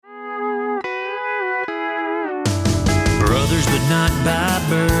brothers, but not by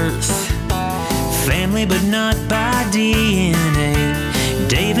birth. Family, but not by DNA.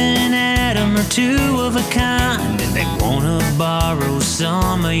 Dave and Adam are two of a kind, and they wanna borrow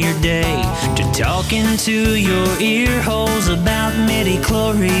some of your day to talk into your ear holes about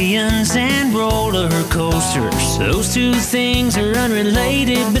midi-chlorians and roller coasters. Those two things are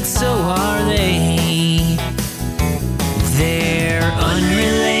unrelated, but so are they. They're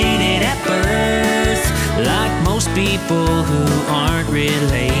unrelated at birth, like most people who aren't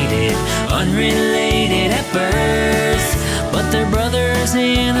related. Unrelated at birth, but they're brothers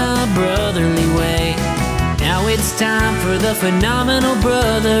in a brotherly way. Now it's time for the phenomenal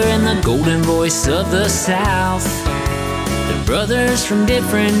brother and the golden voice of the South. They're brothers from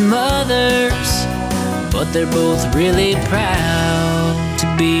different mothers, but they're both really proud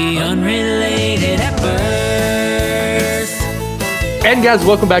to be unrelated at birth. And guys,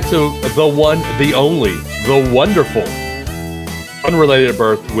 welcome back to the one, the only, the wonderful Unrelated at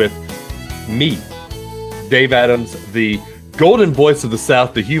Birth with me, Dave Adams, the golden voice of the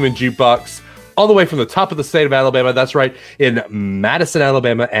South, the human jukebox, all the way from the top of the state of Alabama. That's right, in Madison,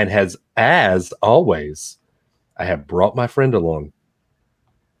 Alabama. And as always, I have brought my friend along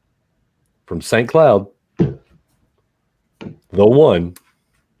from St. Cloud, the one,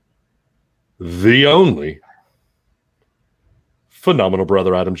 the only, phenomenal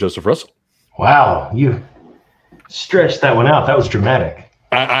brother, Adam Joseph Russell. Wow, you stretched that one out. That was dramatic.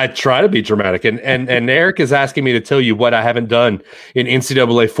 I try to be dramatic, and Eric is asking me to tell you what I haven't done in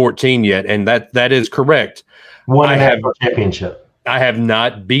NCAA 14 yet, and that is correct. I have a championship. I have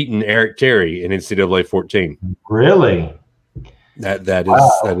not beaten Eric Terry in NCAA 14. Really? That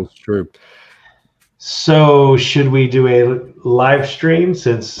is true. So should we do a live stream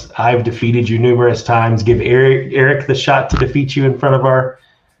since I've defeated you numerous times? Give Eric the shot to defeat you in front of our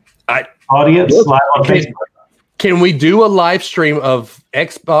audience live on Facebook. Can we do a live stream of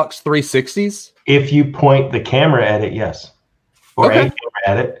Xbox 360s? If you point the camera at it, yes. Or a camera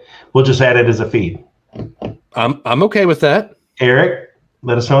at it. We'll just add it as a feed. I'm okay with that. Eric,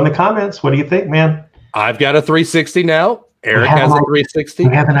 let us know in the comments. What do you think, man? I've got a 360 now. Eric has a 360.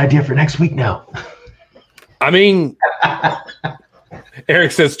 We have an idea for next week now. I mean,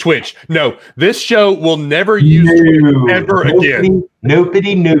 Eric says Twitch. No, this show will never use Twitch ever again.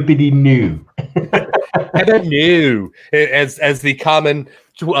 Nobody knew. Ever knew. As the common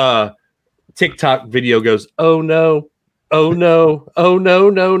TikTok video goes, oh no, oh no, oh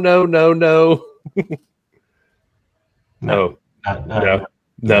no, no, no, no, no. No,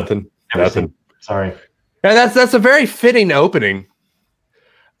 nothing. Sorry. And that's a very fitting opening.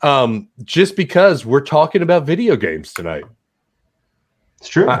 Just because we're talking about video games tonight. It's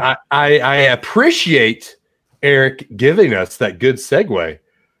true. I appreciate Eric giving us that good segue.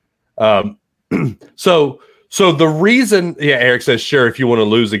 So the reason, Eric says, sure, if you want to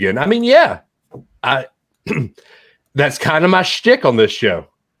lose again. I mean, that's kind of my shtick on this show,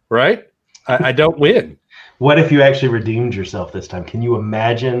 right? I don't win. What if you actually redeemed yourself this time? Can you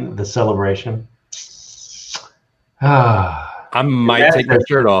imagine the celebration? I might take my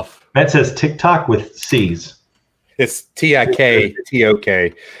shirt off. That says TikTok with C's. It's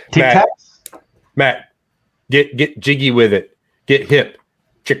TIKTOK. TikTok? Matt, get jiggy with it. Get hip.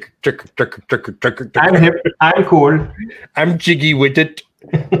 I'm hip. I'm cool. I'm jiggy with it.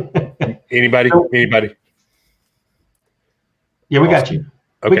 Anybody? Yeah, we got you.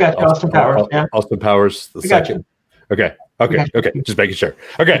 Okay. We got you, Austin Powers. Yeah. Austin Powers the second. Okay. Just making sure.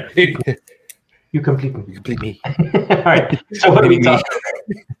 Okay. You complete me. All right. So what are we talking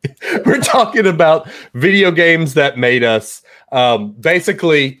about? We're talking about video games that made us.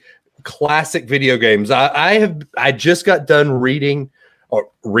 Basically, classic video games. I just got done reading.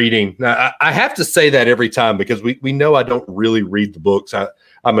 Now, I have to say that every time because we know I don't really read the books.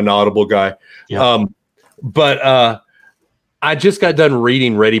 I'm an Audible guy. Yeah. But I just got done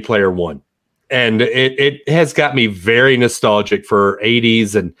reading Ready Player One. And it has got me very nostalgic for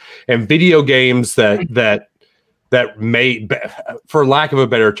 80s and video games that made, for lack of a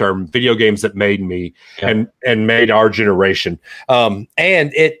better term, video games that made me and made our generation. And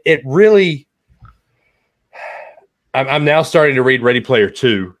it really, I'm now starting to read Ready Player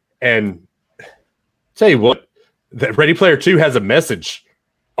 2, and tell you what, that Ready Player 2 has a message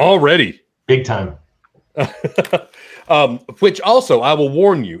already. Big time. Which also, I will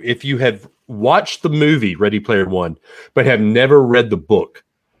warn you, if you have watched the movie Ready Player One, but have never read the book,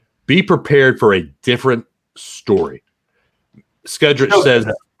 be prepared for a different story. Skudrich says,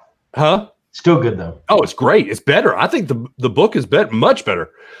 huh? Still good, though. Oh, it's great. It's better. I think the book is much better.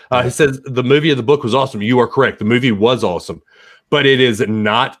 He says the movie of the book was awesome. You are correct. The movie was awesome, but it is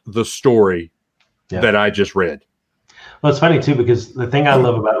not the story that I just read. Well, it's funny too, because the thing I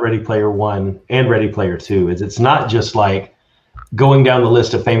love about Ready Player One and Ready Player Two is it's not just like going down the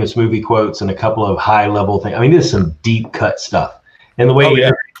list of famous movie quotes and a couple of high level things. I mean, there's some deep cut stuff. And the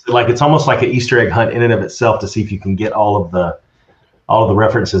way like it's almost like an Easter egg hunt in and of itself to see if you can get all of the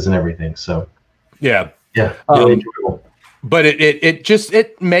references and everything. So yeah, really enjoyable. But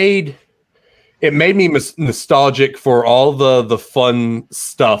it made me nostalgic for all the fun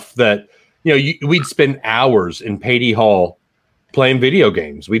stuff that we'd spend hours in Patey Hall playing video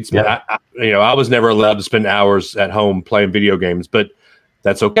games. We'd spend, I was never allowed to spend hours at home playing video games, but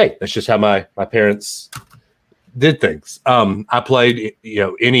that's okay. That's just how my parents did things. I played,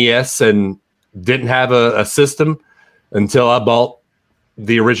 NES and didn't have a system until I bought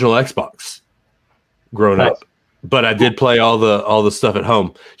the original Xbox growing up. But I did play all the stuff at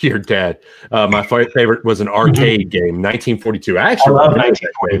home. Your dad. My favorite was an arcade game, 1942. I love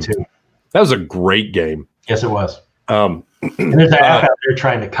 1942. That was a great game. Yes, it was. And there's an app out there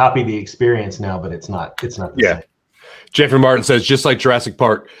trying to copy the experience now, but it's not the same. Jeffrey Martin says, just like Jurassic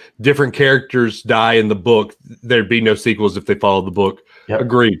Park, different characters die in the book. There'd be no sequels if they followed the book. Yep.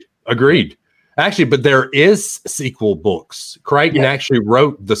 Agreed. Actually, but there is sequel books. Crichton actually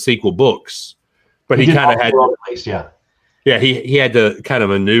wrote the sequel books, but he kind of had he had to kind of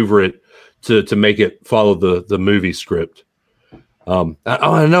maneuver it to make it follow the movie script.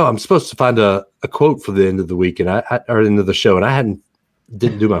 I know I'm supposed to find a quote for the end of the week or end of the show, and I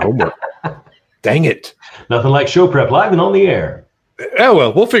didn't do my homework. Dang it! Nothing like show prep live and on the air. Oh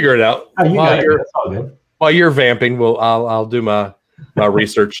well, we'll figure it out. Oh, that's all good. While you're vamping, I'll do my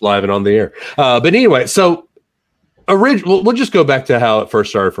research live and on the air. But anyway, so we'll just go back to how it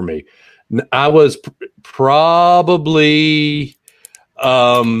first started for me. I was probably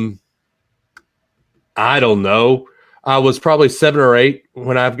I don't know. I was probably 7 or 8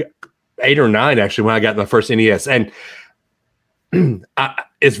 when 8 or 9 actually when I got my first NES, and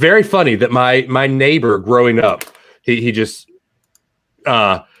it's very funny that my neighbor growing up, he just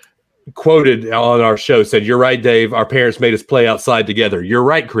quoted on our show, said, "You're right, Dave. Our parents made us play outside together." You're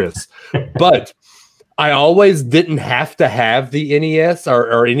right, Chris. But I always didn't have to have the NES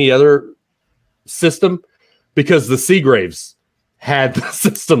or any other system because the Seagraves had the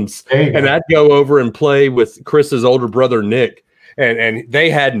systems, and I'd go over and play with Chris's older brother Nick, and they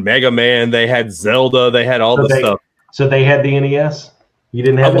had Mega Man, they had Zelda, they had all the stuff. So they had the NES. You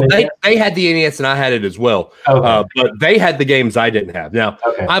didn't have it? They had the NES, and I had it as well. Okay. But they had the games I didn't have. Now,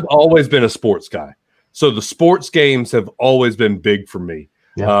 I've always been a sports guy, so the sports games have always been big for me.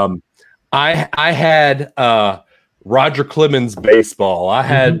 Yeah. I had Roger Clemens baseball. I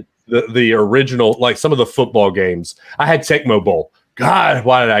had the original, like some of the football games. I had Tecmo Bowl. God,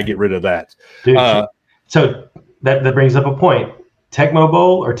 why did I get rid of that? Dude, so that brings up a point. Tecmo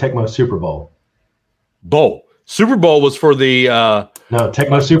Bowl or Tecmo Super Bowl? Bowl. Super Bowl was for the no,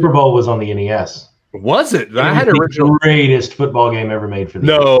 Tecmo Super Bowl was on the NES. Was it? I had original greatest football game ever made for the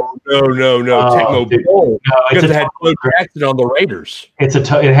No. Tecmo Bowl. No, because it had Bo Jackson on the Raiders. It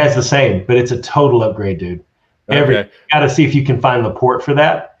has the same, but it's a total upgrade, dude. You got to see if you can find the port for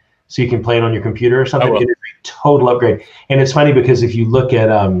that, so you can play it on your computer or something. It is a total upgrade, and it's funny because if you look at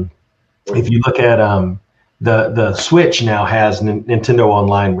the Switch now has Nintendo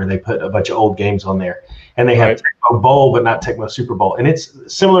Online, where they put a bunch of old games on there, and they have Tecmo Bowl, but not Tecmo Super Bowl, and it's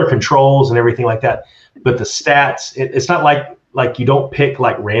similar controls and everything like that. But the stats, it's not like you don't pick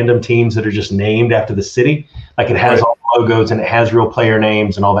like random teams that are just named after the city. Like it has all the logos and it has real player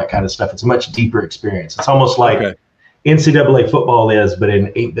names and all that kind of stuff. It's a much deeper experience. It's almost like NCAA football is, but in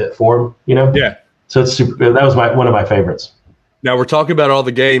 8-bit form, Yeah. So it's super. That was one of my favorites. Now we're talking about all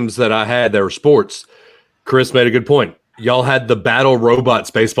the games that I had that were sports. Chris made a good point. Y'all had the Battle Robots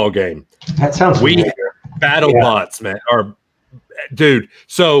baseball game. That sounds familiar. Battle Bots, man. Dude.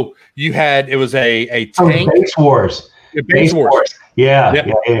 So you had it was a tank. Base Wars. Base Wars. Yeah.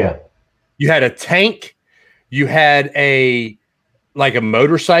 You had a tank. You had a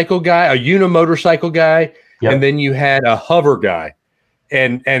motorcycle guy, a unimotorcycle guy, and then you had a hover guy.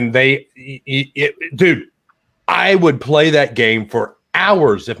 And dude, I would play that game for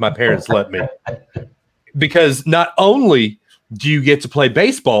hours if my parents let me. Because not only do you get to play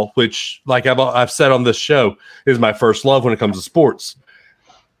baseball, which, like I've said on this show, is my first love when it comes to sports,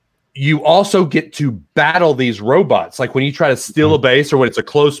 you also get to battle these robots. Like when you try to steal a base or when it's a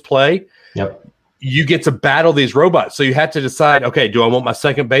close play, you get to battle these robots. So you have to decide, okay, do I want my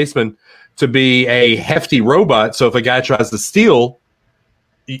second baseman to be a hefty robot? So if a guy tries to steal,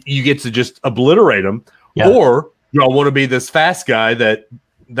 you get to just obliterate him. Yeah. Or do I want to be this fast guy that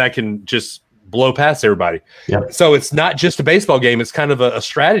can just blow past everybody? Yep. So it's not just a baseball game. It's kind of a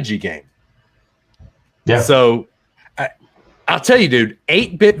strategy game. Yeah. So I'll tell you, dude,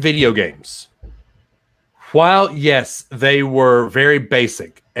 8-bit video games, while, yes, they were very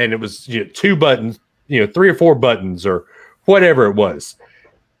basic, and it was 2 buttons, 3 or 4 buttons or whatever it was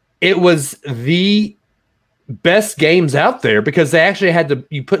the best games out there because they actually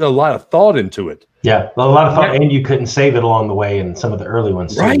you put a lot of thought into it. Yeah, a lot of thought, and you couldn't save it along the way in some of the early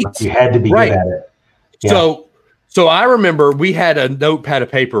ones. Right. You had to be good at it. Yeah. So I remember we had a notepad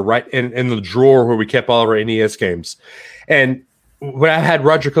of paper right in the drawer where we kept all of our NES games. And when I had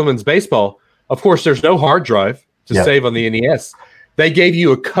Roger Clemens Baseball, of course, there's no hard drive to save on the NES. They gave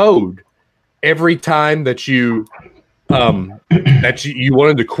you a code every time that you you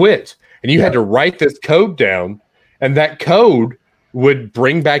wanted to quit, and you had to write this code down, and that code would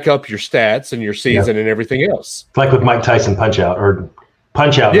bring back up your stats and your season and everything else. Like with Mike Tyson Punch-Out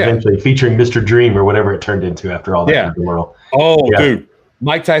eventually, featuring Mr. Dream or whatever it turned into after all that world. Oh, dude.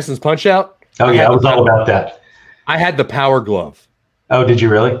 Mike Tyson's Punch-Out? Oh, yeah, I was all about that. I had the Power Glove. Oh, did you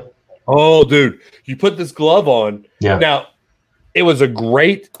really? Oh, dude. You put this glove on. Yeah. Now, it was a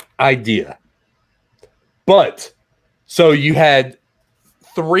great idea. But, so you had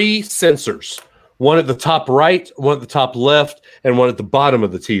 3 sensors. One at the top right, one at the top left, and one at the bottom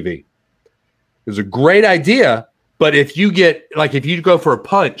of the TV. It was a great idea, but if you go for a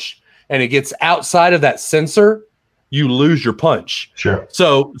punch and it gets outside of that sensor, you lose your punch. Sure.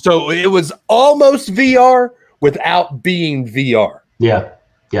 So it was almost VR without being VR. Yeah.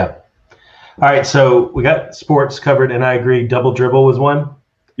 Yeah. All right. So we got sports covered, and I agree. Double Dribble was one.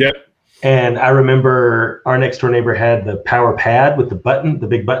 Yep. And I remember our next door neighbor had the power pad with the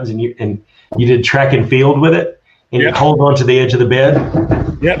big buttons, and you did track and field with it, and you hold on to the edge of the bed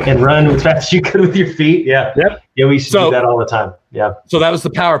and run as fast as you could with your feet. Yeah. Yep. Yeah, we used to do that all the time. Yeah. So that was the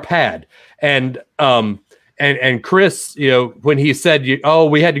power pad. And Chris, when he said,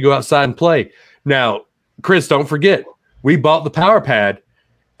 we had to go outside and play. Now, Chris, don't forget, we bought the power pad,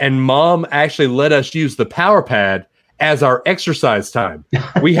 and Mom actually let us use the power pad as our exercise time.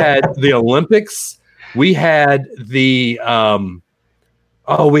 We had the Olympics. We had the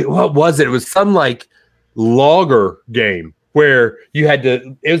what was it? It was some like logger game where you had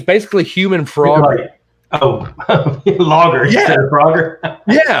to. It was basically human frog. Logger instead of Frogger.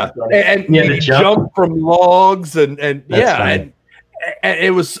 Yeah, and you jump from logs and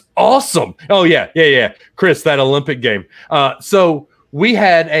it was awesome. Oh yeah. Chris, that Olympic game. So we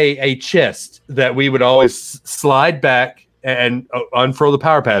had a chest that we would always slide back and unfurl the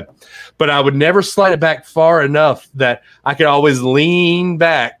power pad, but I would never slide it back far enough that I could always lean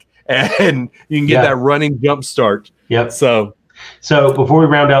back and you can get that running jump start. Yep. So before we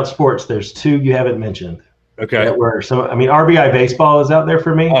round out sports, there's 2 you haven't mentioned. Okay. RBI baseball is out there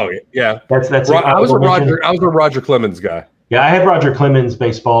for me. Oh yeah. That's. I was a Roger Clemens guy. Yeah, I had Roger Clemens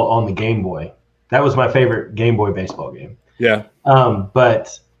baseball on the Game Boy. That was my favorite Game Boy baseball game. Yeah.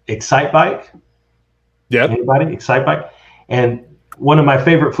 But Excite Bike. Yeah. Anybody? Excite Bike. And one of my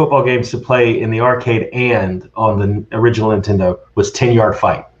favorite football games to play in the arcade and on the original Nintendo was 10-Yard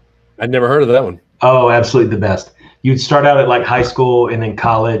Fight. I'd never heard of that one. Oh, absolutely the best. You'd start out at like high school and then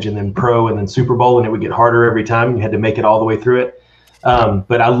college and then pro and then Super Bowl, and it would get harder every time. You had to make it all the way through it.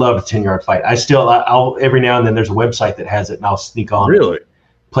 But I loved 10-Yard Fight. I'll every now and then there's a website that has it, and I'll sneak on. Really?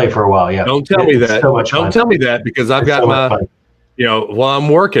 Play for a while. Yeah. Don't tell me that. Don't tell me that because I've got my. While I'm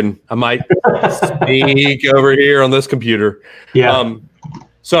working, I might sneak over here on this computer. Yeah.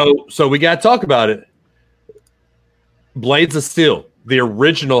 So we got to talk about it. Blades of Steel, the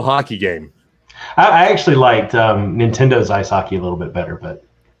original hockey game. I actually liked Nintendo's ice hockey a little bit better, but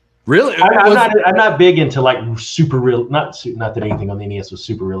really, I'm not big into like super real. Not that anything on the NES was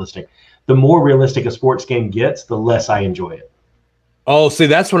super realistic. The more realistic a sports game gets, the less I enjoy it. Oh, see,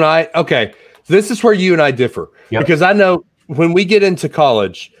 that's when this is where you and I differ because I know. When we get into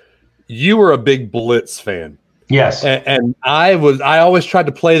college, you were a big Blitz fan. Yes. And I always tried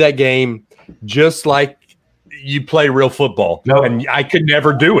to play that game just like you play real football. Nope. And I could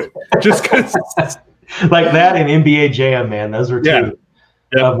never do it. Just because like that and NBA Jam, man. Those were 2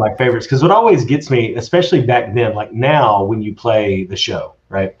 of my favorites. Because what always gets me, especially back then, like now when you play the show,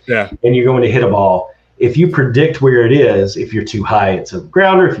 right? Yeah. And you're going to hit a ball. If you predict where it is, if you're too high, it's a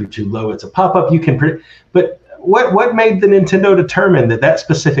grounder. If you're too low, it's a pop-up. You can predict. But what made the Nintendo determine that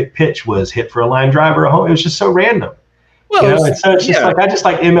specific pitch was hit for a line drive or a home? It was just so random. Well, it's just like I just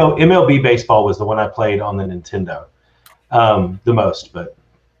like MLB baseball was the one I played on the Nintendo the most. But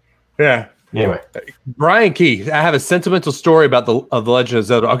yeah. Anyway, Brian Key, I have a sentimental story about the Legend of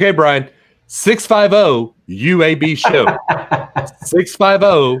Zelda. Okay, Brian, 650 UAB show.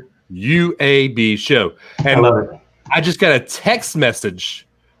 650 UAB show. And I love it. I just got a text message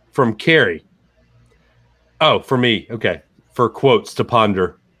from Carrie. Oh, for me. Okay. for quotes to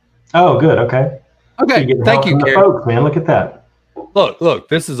ponder. Oh, good. Okay. Okay. Thank you, Carrie. Folks, man. Look at that. Look,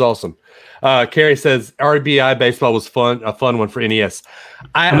 this is awesome. Carrie says RBI baseball was a fun one for NES.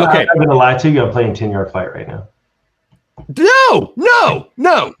 I'm not going to lie to you. I'm playing 10-yard fight right now. No.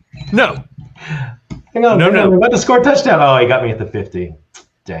 Hang on, no. I'm about to score a touchdown. Oh, he got me at the 50.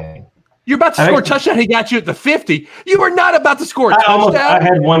 Dang. You're about to score a touchdown. He got you at the 50. You were not about to score a touchdown. I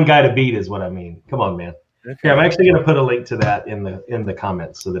had one guy to beat is what I mean. Come on, man. Okay. Yeah, I'm actually going to put a link to that in the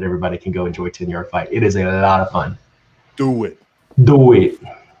comments so that everybody can go enjoy 10-yard fight. It is a lot of fun. Do it.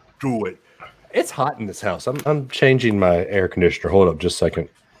 It's hot in this house. I'm changing my air conditioner. Hold up just a second.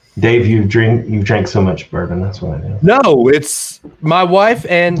 Dave, you drank so much bourbon. That's what I do. No, it's my wife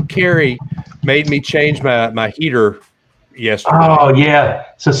and Carrie made me change my heater yesterday. Oh, yeah.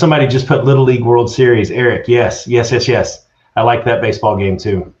 So somebody just put Little League World Series. Eric, yes. I like that baseball game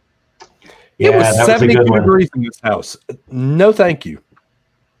too. Yeah, it was 72 degrees in this house. No, thank you.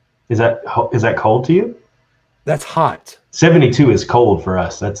 Is that cold to you? That's hot. 72 is cold for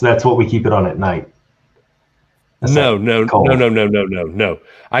us. That's what we keep it on at night. No.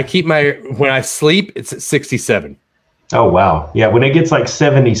 I keep when I sleep, it's at 67. Oh, wow. Yeah, when it gets like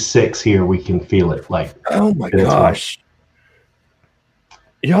 76 here, we can feel it. Like, oh my gosh.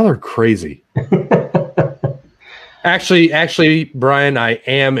 Y'all are crazy. Actually, Brian, I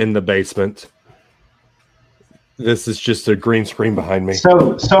am in the basement. This is just a green screen behind me.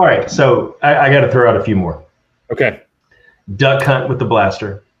 So, sorry. So, I got to throw out a few more. Okay. Duck Hunt with the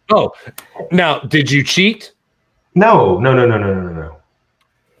blaster. Oh, now, did you cheat? No.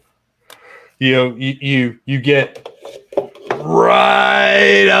 You get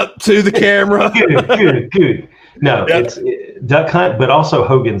right up to the camera. Good. No, yep. It's Duck Hunt, but also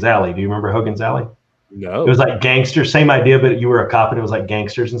Hogan's Alley. Do you remember Hogan's Alley? No. It was like gangsters, same idea, but you were a cop and it was like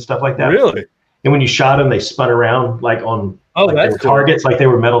gangsters and stuff like that. Really? And when you shot them, they spun around like on that's cool. Targets, like they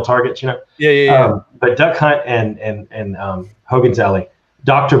were metal targets, you know? Yeah. But Duck Hunt and Hogan's Alley.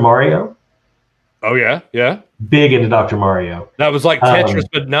 Dr. Mario. Oh, yeah. Big into Dr. Mario. That was like Tetris,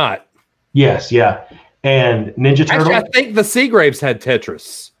 but not. Yes, yeah. And Ninja Turtles. Actually, I think the Seagraves had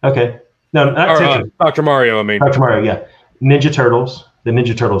Tetris. Okay. No, not Tetris. Dr. Mario, I mean. Dr. Mario, yeah. Ninja Turtles, the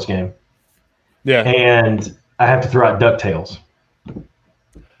Ninja Turtles game. Yeah. And I have to throw out DuckTales.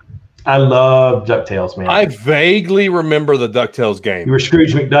 I love DuckTales, man. I vaguely remember the DuckTales game. You were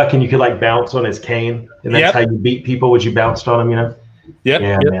Scrooge McDuck and you could like bounce on his cane. And that's how you beat people, was you bounced on them, you know? Yep.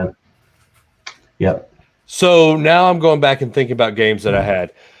 Yeah, man. Yep. So now I'm going back and thinking about games that I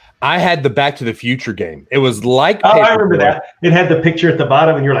had. I had the Back to the Future game. It was like I remember that. It had the picture at the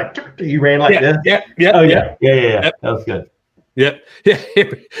bottom, and you're like, you ran like this. Yeah. Oh yeah. Yep. That was good. Yep. Yeah.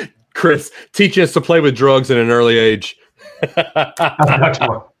 Chris, teach us to play with drugs at an early age.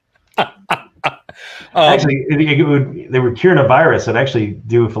 Actually, they were curing a virus, and actually,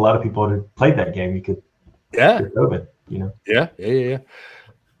 if a lot of people had played that game, you could. Yeah. COVID, you know. Yeah.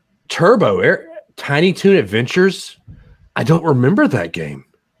 Turbo, Tiny Toon Adventures. I don't remember that game.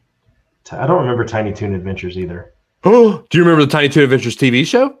 I don't remember Tiny Toon Adventures either. Oh, do you remember the Tiny Toon Adventures TV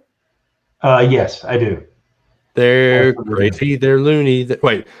show? Yes, I do. They're crazy, they're loony.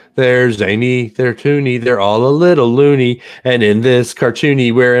 They're zany, they're toony, they're all a little loony. And in this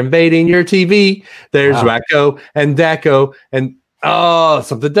cartoony, we're invading your TV. There's Wacko and Dacko and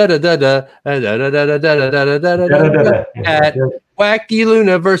something da da da da da da da da da da da da. At Wacky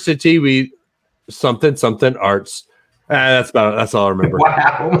Luniversity, we something arts. That's all I remember.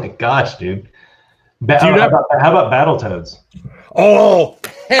 Wow! Oh my gosh, dude. How about Battletoads? Oh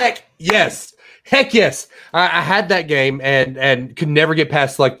heck yes! I had that game and could never get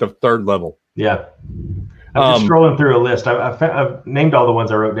past like the third level. Yeah. I'm just scrolling through a list. I've named all the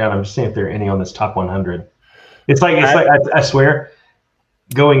ones I wrote down. I'm just seeing if there are any on this top 100. It's like I swear,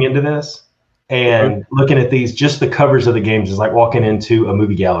 going into this and looking at these, just the covers of the games is like walking into a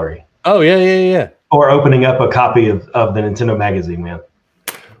movie gallery. Oh yeah. Or opening up a copy of the Nintendo magazine, man.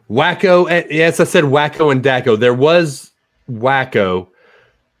 Wacko. Yes, I said Wacko and Dacko. There was Wacko.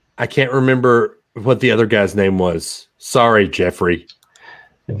 I can't remember what the other guy's name was. Sorry, Jeffrey.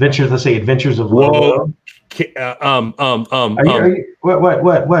 Adventures of Whoa. What?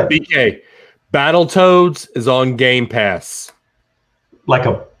 BK. Battletoads is on Game Pass. Like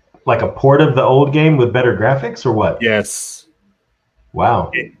a port of the old game with better graphics, or what? Yes.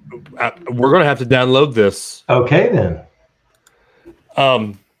 Wow. We're gonna have to download this. Okay then.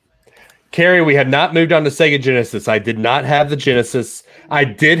 Carrie, we have not moved on to Sega Genesis. I did not have the Genesis. I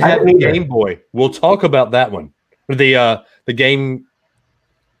did have the Game Boy. We'll talk about that one. The game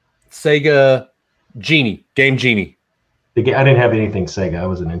Sega Genie. Game Genie. I didn't have anything Sega. I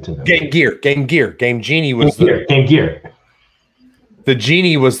was a Nintendo. Game Gear. Game Genie was Game Gear. The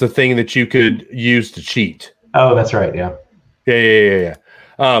genie was the thing that you could use to cheat. Oh, that's right. Yeah. Yeah.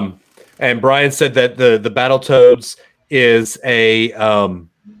 And Brian said that the Battletoads is a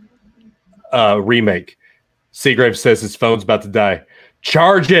remake. Seagrave says his phone's about to die.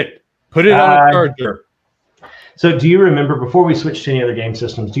 Charge it. Put it on a charger. So do you remember, before we switched to any other game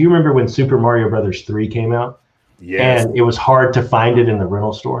systems, do you remember when Super Mario Brothers 3 came out? Yes. And it was hard to find it in the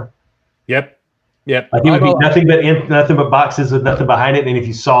rental store? Yep. Like it would be nothing but boxes with nothing behind it. And if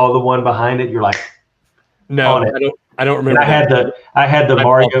you saw the one behind it, you're like, no, I don't remember. I had the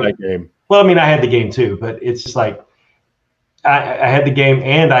Mario game. Well, I mean, I had the game too, but it's just like I had the game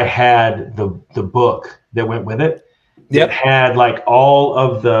and I had the book that went with it. Yep. It had like all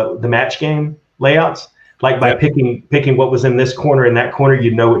of the match game layouts. Like by picking what was in this corner and that corner,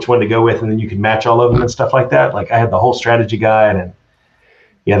 you'd know which one to go with, and then you could match all of them and stuff like that. Like I had the whole strategy guide, and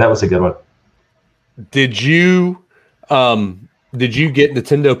yeah, that was a good one. Did you get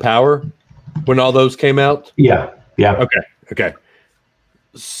Nintendo Power when all those came out? Yeah. Okay.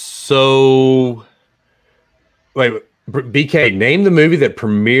 So, wait, BK, name the movie that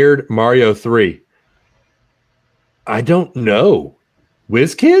premiered Mario 3. I don't know.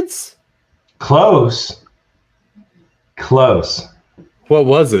 WizKids? Close. What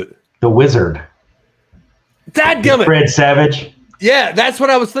was it? The Wizard. Dadgummit! Fred Savage. Yeah, that's what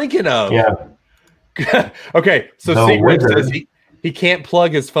I was thinking of. Yeah. Okay, so The Secret Wizard. says he can't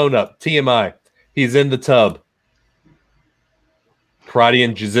plug his phone up. TMI. He's in the tub. Karate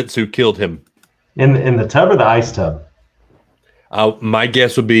and Jiu-Jitsu killed him. In the tub or the ice tub? My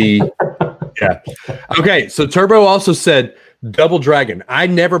guess would be, yeah. Okay, so Turbo also said Double Dragon. I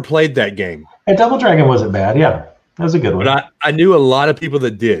never played that game. And Double Dragon wasn't bad. Yeah, that was a good one. But I knew a lot of people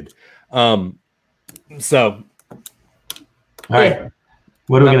that did. So, all right.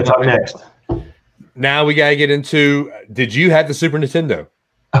 What are we going to talk next? Now we got to get into, did you have the Super Nintendo?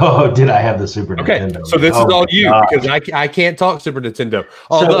 Oh, did I have the Super Okay, Nintendo? so this is all you gosh. because I can't talk Super Nintendo.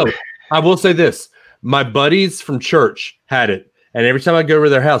 Although, I will say this. My buddies from church had it. And every time I go over to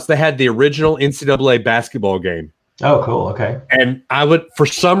their house, they had the original NCAA basketball game. Oh, cool. Okay. And I would, for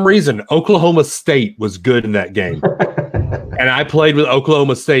some reason, Oklahoma State was good in that game. And I played with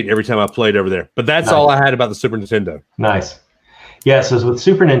Oklahoma State every time I played over there. But that's all I had about the Super Nintendo. Nice. Yeah, so with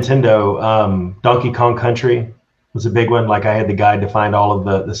Super Nintendo, Donkey Kong Country was a big one. Like I had the guide to find all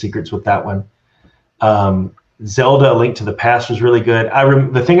of the secrets with that one. Zelda: A Link to the Past was really good.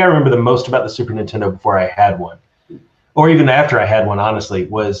 The thing I remember the most about the Super Nintendo before I had one, or even after I had one, honestly,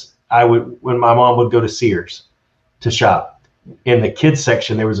 was when my mom would go to Sears to shop. In the kids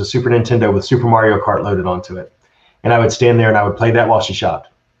section, there was a Super Nintendo with Super Mario Kart loaded onto it. And I would stand there and I would play that while she shopped.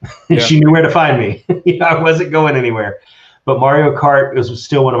 Yeah. She knew where to find me. I wasn't going anywhere. But Mario Kart was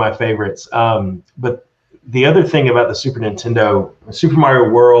still one of my favorites. But the other thing about the Super Nintendo, Super Mario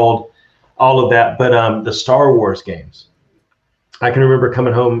World, all of that, but the Star Wars games. I can remember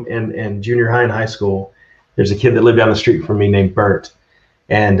coming home in junior high and high school. There's a kid that lived down the street from me named Bert.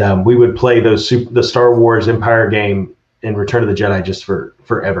 And we would play the Star Wars Empire game in Return of the Jedi just for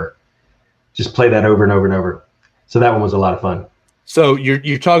forever. Just play that over and over and over. So that one was a lot of fun. So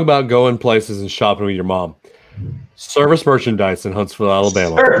you're talking about going places and shopping with your mom. Service merchandise in Huntsville,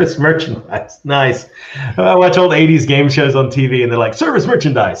 Alabama. Service merchandise. Nice. I watch old 80s game shows on TV and they're like, service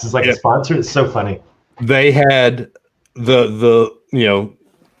merchandise. It's like a sponsor. It's so funny. They had the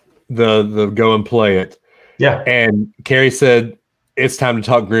go and play it. Yeah. And Carrie said, it's time to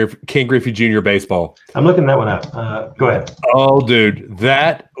talk King Griffey Jr. baseball. I'm looking that one up. Go ahead. Oh, dude,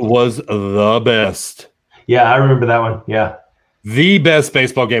 that was the best. Yeah, I remember that one. Yeah. The best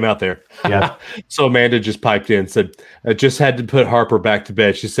baseball game out there. Yeah. So Amanda just piped in and said, I just had to put Harper back to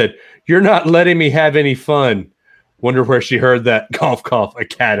bed. She said, you're not letting me have any fun. Wonder where she heard that. Cough, cough,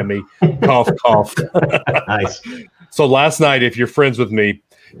 Academy. Cough, cough. Nice. So last night, if you're friends with me,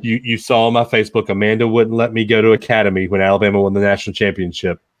 you saw on my Facebook, Amanda wouldn't let me go to Academy when Alabama won the national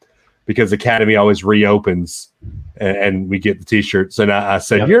championship because Academy always reopens and we get the T-shirts. And I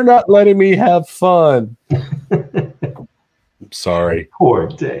said, You're not letting me have fun. Sorry. Poor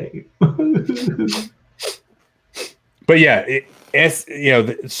Dave. But yeah,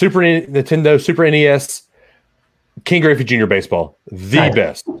 the Super Nintendo, Super NES, King Griffey Jr. baseball, the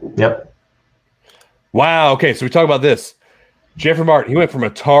best. Yep. Wow. Okay, so we talk about this. Jeffrey Martin, he went from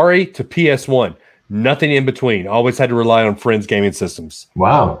Atari to PS1, nothing in between. Always had to rely on friends' gaming systems.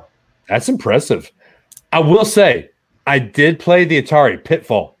 Wow. That's impressive. I will say, I did play the Atari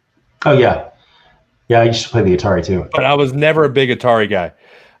Pitfall. Oh, yeah. Yeah, I used to play the Atari too. But I was never a big Atari guy.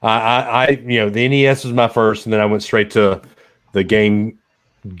 The NES was my first, and then I went straight to the Game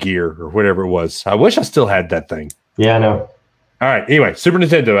Gear or whatever it was. I wish I still had that thing. Yeah, I know. All right. Anyway, Super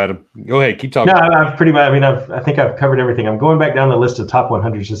Nintendo, Adam. Go ahead. Keep talking. No, I've pretty much. I mean, I think I've covered everything. I'm going back down the list of top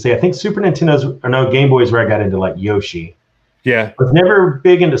 100s to say I think Super Nintendo's or no Game Boy's where I got into like Yoshi. Yeah. I was never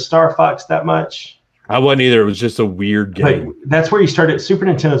big into Star Fox that much. I wasn't either. It was just a weird game. But that's where you started. Super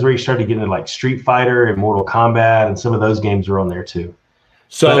Nintendo's where you started getting into like Street Fighter and Mortal Kombat, and some of those games were on there too.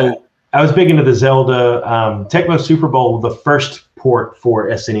 So I was big into the Zelda. Tecmo Super Bowl, the first port for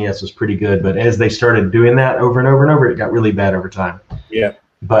SNES was pretty good, but as they started doing that over and over and over, it got really bad over time. Yeah.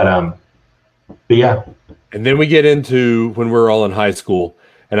 But yeah. And then we get into when we were all in high school,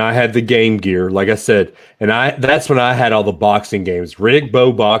 and I had the Game Gear, like I said, and that's when I had all the boxing games, Riddick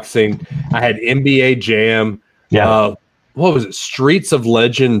Bowe Boxing. I had NBA Jam. Yeah. What was it? Streets of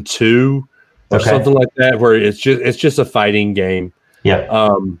Legend 2 or something like that, where it's just a fighting game. Yeah.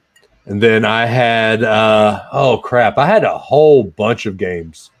 And then I had, I had a whole bunch of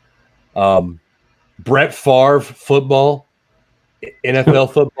games. Brett Favre football,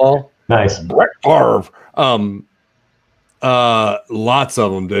 NFL football. Nice. Brett Favre. Lots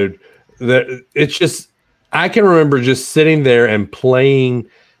of them, dude. It's just, I can remember just sitting there and playing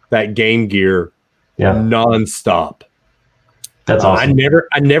that Game Gear nonstop. That's awesome.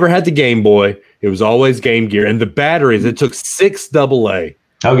 I never had the Game Boy. It was always Game Gear. And the batteries, it took 6 AA.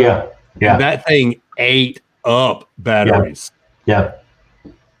 Oh, yeah. Yeah. And that thing ate up batteries. Yeah.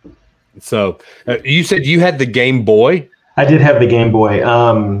 So you said you had the Game Boy? I did have the Game Boy.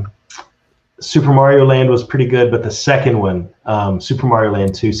 Super Mario Land was pretty good, but the second one, Super Mario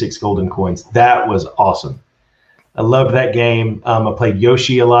Land 2, 6 Golden Coins, that was awesome. I loved that game. I played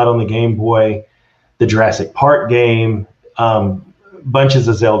Yoshi a lot on the Game Boy, the Jurassic Park game, bunches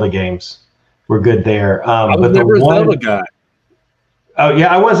of Zelda games were good there. I was never a Zelda guy. Oh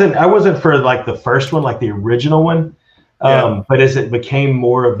yeah, I wasn't for like the first one, like the original one. But as it became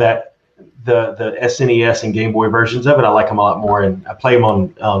more of that, the SNES and Game Boy versions of it, I like them a lot more, and I play them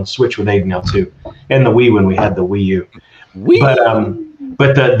on Switch with Aiden now too, and the Wii when we had the Wii U.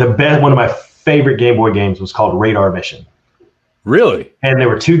 But the best, one of my favorite Game Boy games was called Radar Mission. Really? And there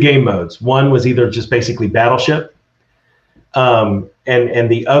were 2 game modes. One was either just basically Battleship, and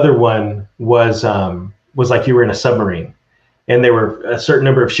the other one was like you were in a submarine. And there were a certain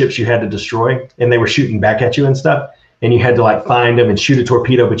number of ships you had to destroy, and they were shooting back at you and stuff. And you had to like find them and shoot a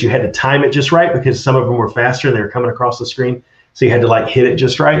torpedo, but you had to time it just right because some of them were faster and they were coming across the screen. So you had to like hit it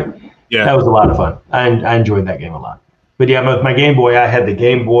just right. Yeah, that was a lot of fun. I enjoyed that game a lot. But yeah, with my Game Boy, I had the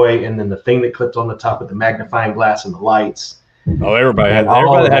Game Boy and then the thing that clipped on the top with the magnifying glass and the lights. Oh, everybody had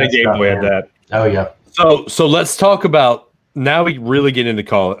a Game Boy had that. Oh yeah. So let's talk about, now we really get into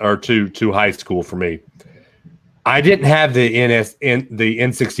college or to high school for me. I didn't have the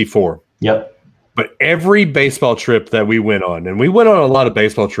N64. Yep. But every baseball trip that we went on, and we went on a lot of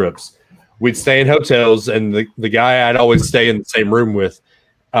baseball trips, we'd stay in hotels, and the guy I'd always stay in the same room with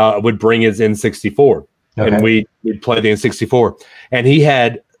would bring his N64. Okay. And we'd play the N64. And he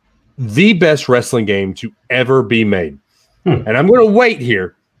had the best wrestling game to ever be made. And I'm going to wait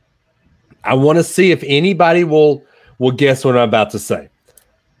here. I want to see if anybody will guess what I'm about to say.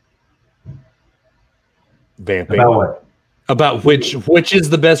 Vamping. About what? About which is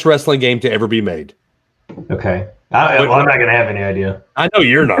the best wrestling game to ever be made. Okay. I'm not going to have any idea. I know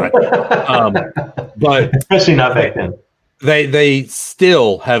you're not. But especially not back then. They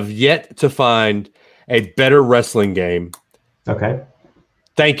still have yet to find a better wrestling game. Okay.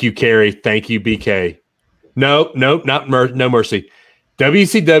 Thank you, Carrie. Thank you, BK. No mercy.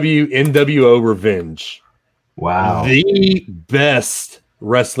 WCW NWO Revenge. Wow. The best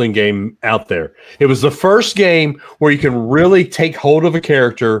wrestling game out there. It was the first game where you can really take hold of a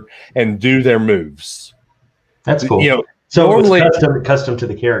character and do their moves. That's cool. So normally, it was custom to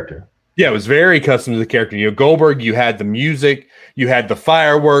the character. Yeah, it was very custom to the character. Goldberg, you had the music, you had the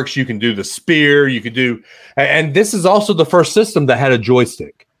fireworks, you can do the spear, you could do, and this is also the first system that had a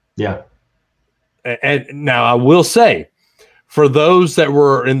joystick. Yeah. And now I will say, for those that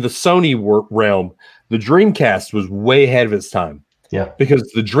were in the Sony realm, the Dreamcast was way ahead of its time. Yeah. Because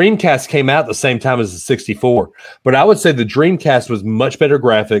the Dreamcast came out at the same time as the 64. But I would say the Dreamcast was much better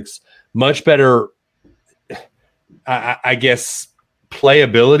graphics, much better, I guess,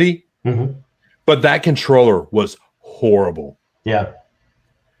 playability. Mm-hmm. But that controller was horrible. Yeah.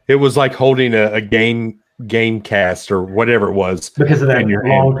 It was like holding a Gamecast or whatever it was. Because of that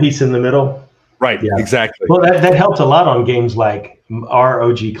long piece in the middle. Right, yeah. Exactly. Well, that helped a lot on games like our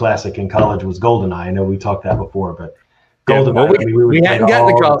OG classic in college was GoldenEye. I know we talked that before, but GoldenEye. Yeah, well, we hadn't gotten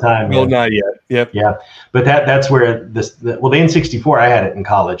the GoldenEye yet. Yep. Yeah, but that's where the N64. I had it in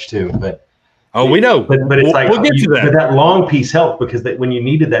college too, but we know. But it's like we'll get to that. But that long piece helped because when you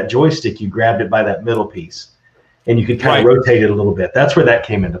needed that joystick, you grabbed it by that middle piece, and you could kind of rotate it a little bit. That's where that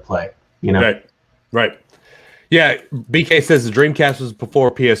came into play. Right. Yeah, BK says the Dreamcast was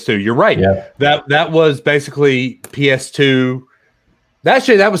before PS2. You're right. Yeah. That was basically PS2.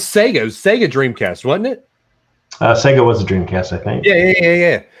 Actually, that was Sega. It was Sega Dreamcast, wasn't it? Sega was a Dreamcast, I think.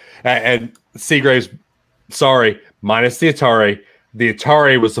 Yeah. And Seagraves, sorry, minus the Atari. The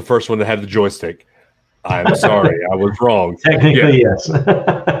Atari was the first one that had the joystick. I'm sorry, I was wrong. Technically, yes.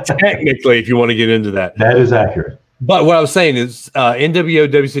 Technically, if you want to get into that. That is accurate. But what I was saying is NWO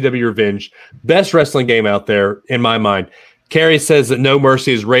WCW Revenge, best wrestling game out there in my mind. Carrie says that No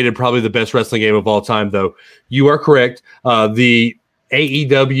Mercy is rated probably the best wrestling game of all time, though. You are correct. The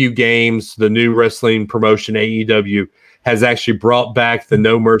AEW games, the new wrestling promotion AEW, has actually brought back the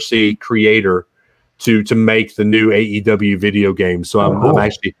No Mercy creator to make the new AEW video game. So I'm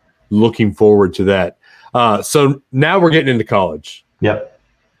actually looking forward to that. So now we're getting into college. Yep.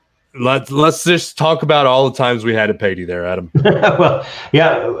 Let's just talk about all the times we had at Patey there, Adam. Well,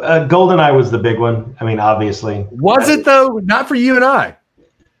 yeah, GoldenEye was the big one. I mean, obviously. Was it, though? Not for you and I.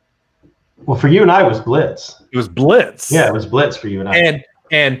 Well, for you and I, it was Blitz. It was Blitz. Yeah, it was Blitz for you and I.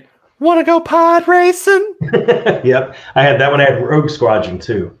 And want to go pod racing? Yep. I had that one. I had Rogue Squadron,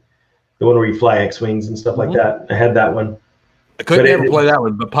 too. The one where you fly X-Wings and stuff like that. I had that one. I couldn't ever play that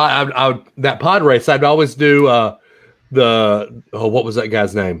one. But that pod race, I'd always do what was that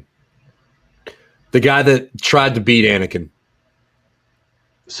guy's name? The guy that tried to beat Anakin.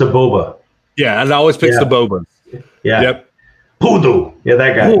 Saboba. Yeah, and I always pick Saboba. Yeah. Yep. Hoodoo. Yeah,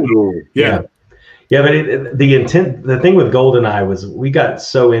 that guy. Hoodoo. Yeah. Yeah, but the thing with GoldenEye was we got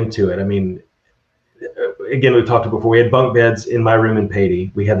so into it. I mean, again, we talked before. We had bunk beds in my room in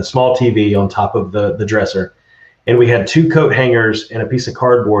Patey. We had the small TV on top of the dresser. And we had 2 coat hangers and a piece of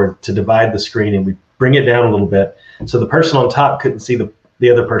cardboard to divide the screen. And we bring it down a little bit. So the person on top couldn't see the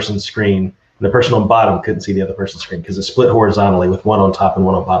other person's screen. And the person on bottom couldn't see the other person's screen because it split horizontally with one on top and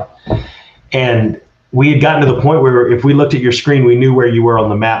one on bottom. And we had gotten to the point where if we looked at your screen, we knew where you were on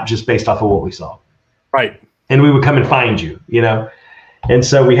the map just based off of what we saw. Right. And we would come and find you, And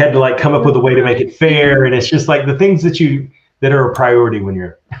so we had to come up with a way to make it fair. And it's just like the things that are a priority when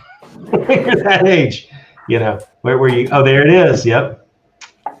you're that age, where were you? Oh, there it is. Yep.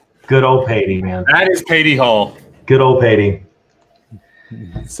 Good old Patey, man. That is Patey Hall. Good old Patey.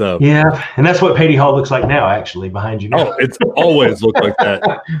 So yeah, and that's what Patey Hall looks like now, actually, behind you now. Oh, it's always looked like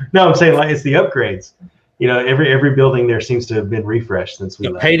that. No, I'm saying it's the upgrades. Every building there seems to have been refreshed since we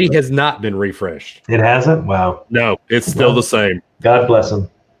left. Patey has not been refreshed. It hasn't? Wow. No, it's still the same. God bless them.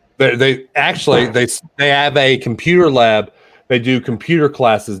 They have a computer lab. They do computer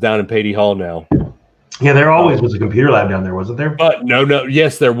classes down in Patey Hall now. Yeah, there always was a computer lab down there, wasn't there? But no,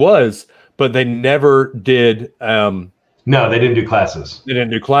 yes, there was, but they never did. No, they didn't do classes. They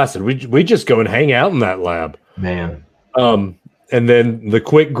didn't do classes. We just go and hang out in that lab, man. And then the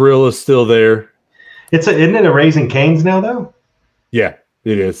Quick Grill is still there. Isn't it a Raising Cane's now, though? Yeah,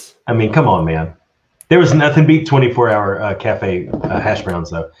 it is. I mean, come on, man. There was nothing beat 24-hour cafe hash browns,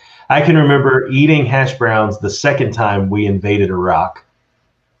 though. I can remember eating hash browns the second time we invaded Iraq.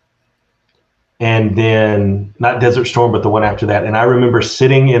 And then, not Desert Storm, but the one after that. And I remember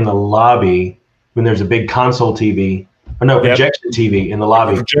sitting in the lobby when there's a big console TV, projection TV in the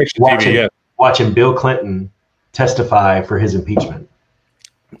lobby, watching Bill Clinton testify for his impeachment.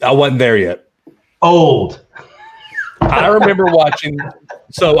 I wasn't there yet. Old. I remember watching.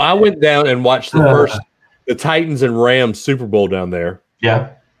 So I went down and watched the Titans and Rams Super Bowl down there.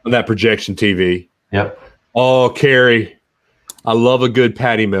 Yeah. On that projection TV. Yep. Oh, Carrie, I love a good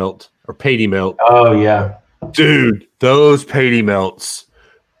patty melt or Patey melt. Oh, yeah. Dude, those Patey melts.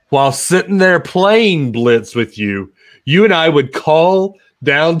 While sitting there playing Blitz with you and I would call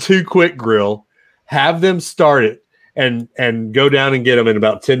down to Quick Grill, have them start it, and go down and get them in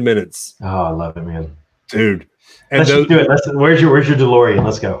about 10 minutes. Oh, I love it, man. Dude. And let's do it. Where's your DeLorean?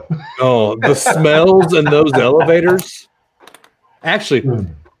 Let's go. Oh, the smells in those elevators. Actually,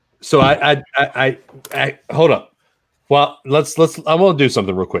 so I hold up. Well, let's I'm gonna do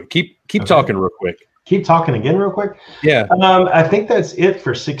something real quick. Keep talking real quick. Keep talking again real quick. Yeah. I think that's it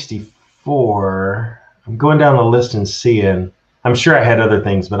for 64. I'm going down the list and seeing. I'm sure I had other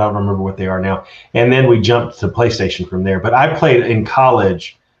things, but I don't remember what they are now. And then we jumped to PlayStation from there. But I played in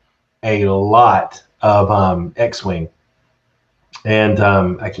college a lot of X-Wing and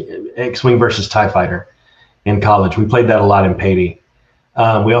X-Wing versus TIE Fighter in college. We played that a lot in Patey.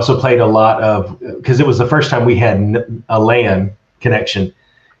 We also played a lot of, because it was the first time we had a LAN connection.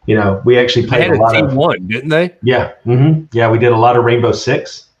 We actually played a lot of T1, didn't they? Yeah. Mm-hmm. Yeah, we did a lot of Rainbow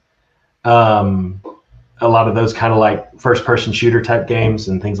Six. A lot of those kind of like first-person shooter type games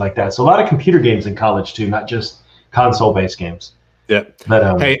and things like that. So a lot of computer games in college too, not just console-based games. Yeah.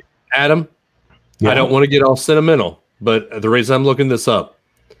 But hey, Adam, yeah. I don't want to get all sentimental, but the reason I'm looking this up,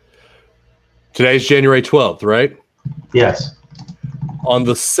 today's January 12th, right? Yes. On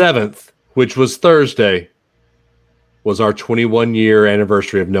the 7th, which was Thursday, was our 21-year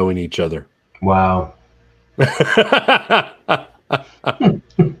anniversary of knowing each other. Wow. I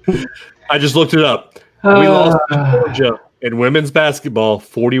just looked it up. We lost to Georgia in women's basketball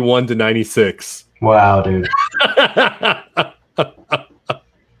 41-96. Wow, dude.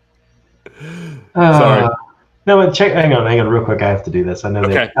 Sorry. No, but hang on real quick. I have to do this. I know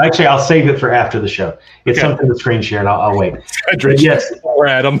Okay. that. Actually, I'll save it for after the show. It's something to screen share, and I'll wait. Yes. Poor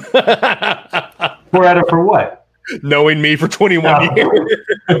Adam. Poor Adam for what? Knowing me for 21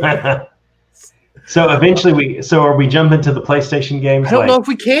 years. So eventually are we jumping to the PlayStation games? I don't know if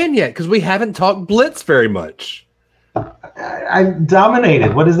we can yet because we haven't talked Blitz very much. I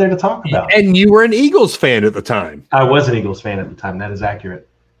dominated. What is there to talk about? And you were an Eagles fan at the time. I was an Eagles fan at the time. That is accurate.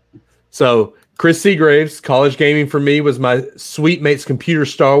 So Chris Seagraves, college gaming for me was my Sweet Mates Computer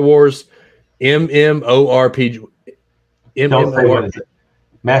Star Wars MMORPG. Don't say what is it.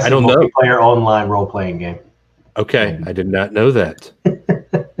 Massive multiplayer online role-playing game. Okay, I did not know that.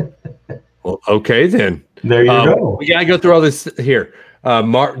 Well, okay then. There you go. We gotta go through all this here.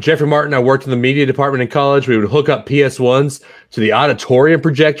 Jeffrey Martin, I worked in the media department in college. We would hook up PS1s to the auditorium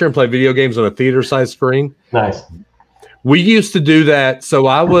projector and play video games on a theater-sized screen. Nice. We used to do that. So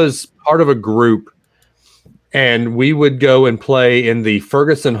I was part of a group, and we would go and play in the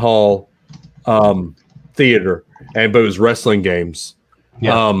Ferguson Hall theater, but it was wrestling games.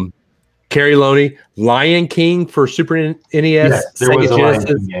 Yeah. Kerry Loney, Lion King for Super NES, Yes, there was Sega a Lion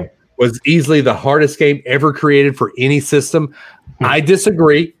Genesis, King game. was easily the hardest game ever created for any system. I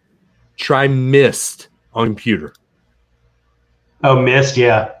disagree. Try Myst on computer. Oh, Myst,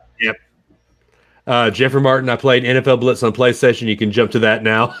 yeah. Yep. Jeffrey Martin, I played NFL Blitz on PlayStation. You can jump to that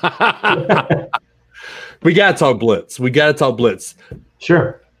now. We got to talk Blitz.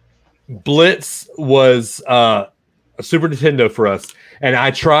 Sure. Blitz was a Super Nintendo for us. And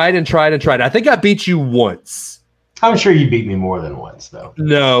I tried. I think I beat you once. I'm sure you beat me more than once, though.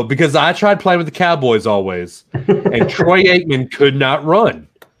 No, because I tried playing with the Cowboys always. And Troy Aikman could not run.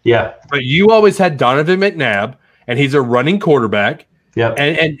 Yeah. But you always had Donovan McNabb, and he's a running quarterback. Yep.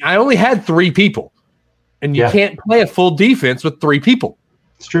 And I only had 3 people. And you can't play a full defense with 3 people.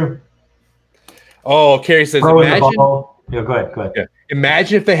 It's true. Oh, Kerry says, imagine. Yeah, go ahead. Yeah,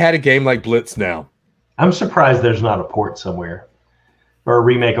 imagine if they had a game like Blitz now. I'm surprised there's not a port somewhere or a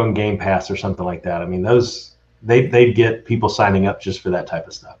remake on Game Pass or something like that. I mean, they'd get people signing up just for that type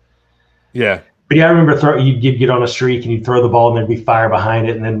of stuff. Yeah. But yeah, I remember you'd get on a streak and you'd throw the ball and there'd be fire behind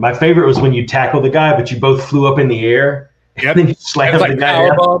it. And then my favorite was when you tackle the guy, but you both flew up in the air. Yep. And then you slammed the guy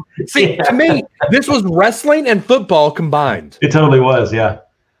down. See, to me, this was wrestling and football combined. It totally was, yeah.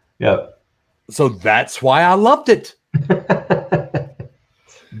 Yep. So that's why I loved it.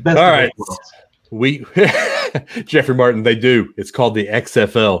 Best all right. We Jeffrey Martin, they do. It's called the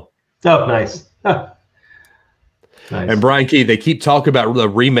XFL. Oh, nice. Nice. And Brian Key, they keep talking about the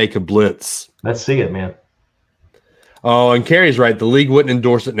remake of Blitz. Let's see it, man. Oh, and Kerry's right. The league wouldn't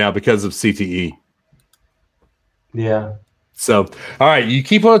endorse it now because of CTE. Yeah. So, all right, you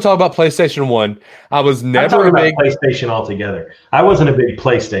keep on talking about PlayStation 1. I was never a big PlayStation altogether. I wasn't a big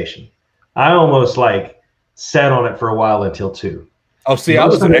PlayStation. I almost sat on it for a while until 2. Oh, see, I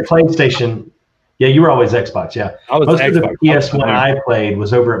was an PlayStation. Yeah, you were always Xbox. Yeah, I was most Xbox. of the PS1 I played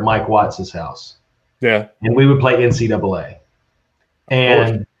was over at Mike Watts' house. Yeah, and we would play NCAA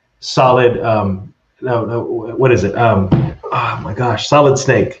and Solid. What is it? Oh my gosh, Solid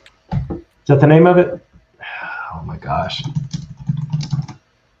Snake. Is that the name of it? Oh my gosh,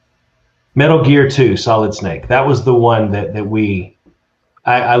 Metal Gear 2, Solid Snake. That was the one that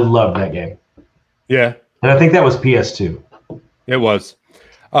I loved that game. Yeah, and I think that was PS2. It was.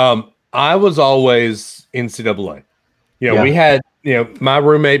 I was always NCAA. We had, my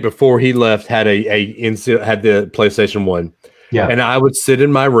roommate before he left had had the PlayStation 1. Yeah. And I would sit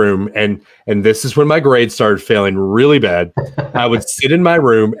in my room and this is when my grades started failing really bad. I would sit in my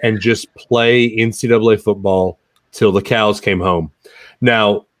room and just play NCAA football till the cows came home.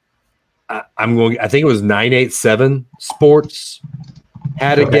 Now, I think it was 987 Sports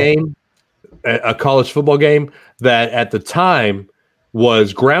had a game, a college football game that at the time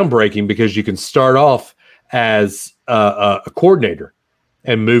was groundbreaking because you can start off as a coordinator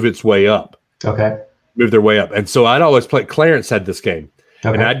and move its way up. Okay. Move their way up. And so I'd always play. Clarence had this game.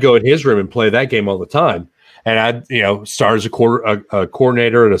 Okay. And I'd go in his room and play that game all the time. And I'd, start as a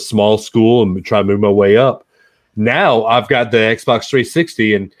coordinator at a small school and try to move my way up. Now I've got the Xbox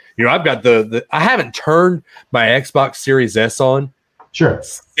 360, and I've got the I haven't turned my Xbox Series S on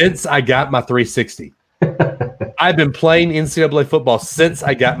since I got my 360. I've been playing NCAA football since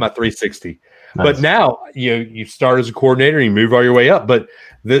I got my 360. Nice. But now you start as a coordinator and you move all your way up. But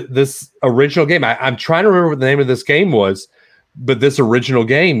this original game, I'm trying to remember what the name of this game was, but this original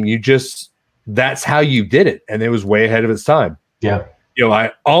game, that's how you did it, and it was way ahead of its time. Yeah.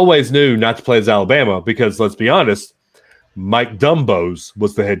 I always knew not to play as Alabama because, let's be honest, Mike Dumbos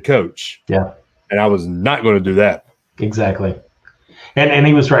was the head coach. Yeah. And I was not going to do that. Exactly. And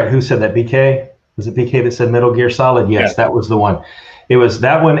he was right. Who said that? BK? Was it BK that said Metal Gear Solid? Yes, that was the one. It was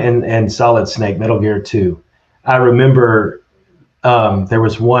that one and Solid Snake, Metal Gear 2. I remember there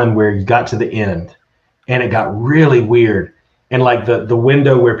was one where you got to the end and it got really weird. And like the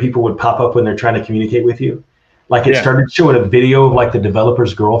window where people would pop up when they're trying to communicate with you, like it started showing a video of like the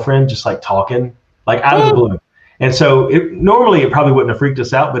developer's girlfriend just like talking, like out of the blue. And so normally it probably wouldn't have freaked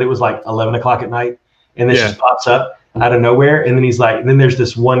us out, but it was like 11 o'clock at night. And then she pops up out of nowhere. And then he's like, and then there's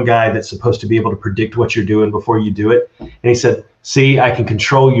this one guy that's supposed to be able to predict what you're doing before you do it. And he said, see, I can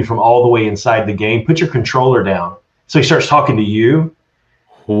control you from all the way inside the game. Put your controller down. So he starts talking to you.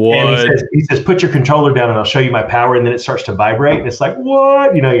 What? And he says, put your controller down and I'll show you my power. And then it starts to vibrate. And it's like,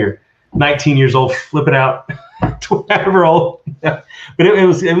 what? You're 19 years old, flipping out, whatever old. But it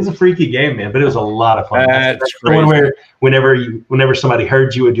was a freaky game, man. But it was a lot of fun. That's the one where whenever somebody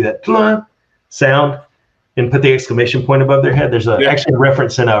heard you would do that sound and put the exclamation point above their head. There's actually a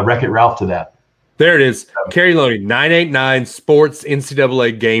reference in Wreck-It Ralph to that. There it is. Kerry Loney, 989 Sports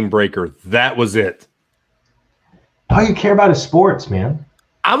NCAA Game Breaker. That was it. All you care about is sports, man.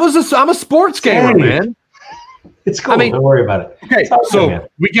 I'm a sports gamer, man. It's cool. Don't worry about it. Okay, so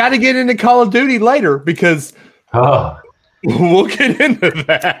we got to get into Call of Duty later because we'll get into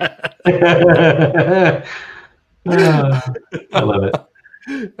that. I love it.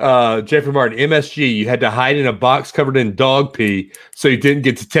 Jeffrey Martin, MSG, you had to hide in a box covered in dog pee so you didn't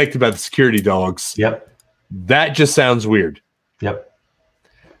get detected by the security dogs. Yep. That just sounds weird. Yep.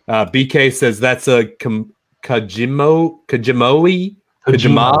 BK says that's a Kojima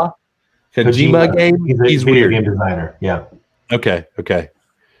game. He's weird. Game designer. Yeah. Okay.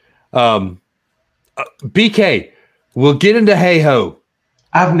 BK, we'll get into Hey-Ho.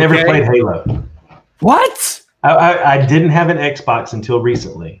 I've never played Halo. What? I didn't have an Xbox until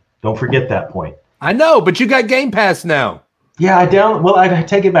recently. Don't forget that point. I know, but you got Game Pass now. Yeah, I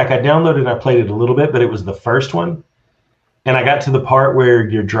take it back. I downloaded and I played it a little bit, but it was the first one. And I got to the part where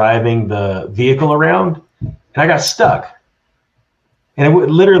you're driving the vehicle around, and I got stuck. And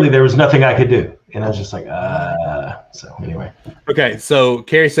literally there was nothing I could do. And I was just like, so anyway. Okay, so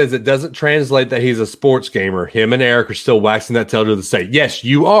Kerry says it doesn't translate that he's a sports gamer. Him and Eric are still waxing that tail to the state. Yes,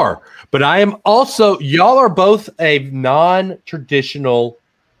 you are. But I am also, y'all are both a non-traditional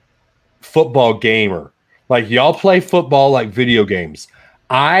football gamer. Like, y'all play football like video games.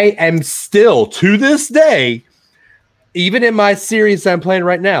 I am still, to this day, even in my series I'm playing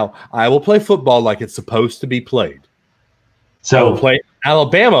right now, I will play football like it's supposed to be played. So I will play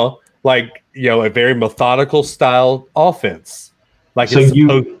Alabama like, a very methodical style offense. Like, so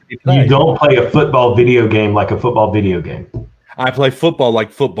you don't play a football video game like a football video game. I play football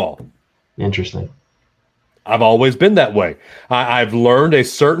like football. Interesting. I've always been that way. I've learned a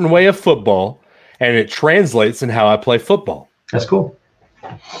certain way of football, and it translates in how I play football. That's cool.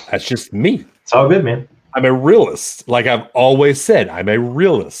 That's just me. It's all good, man. I'm a realist. Like I've always said, I'm a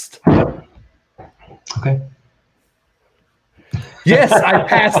realist. Okay. Yes, I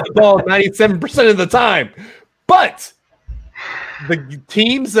pass the ball 97% of the time. But the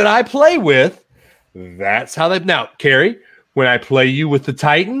teams that I play with, that's how they... Now, Kerry, when I play you with the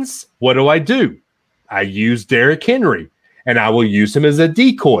Titans, what do? I use Derrick Henry, and I will use him as a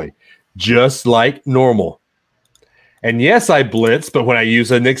decoy, just like normal. And yes, I blitz, but when I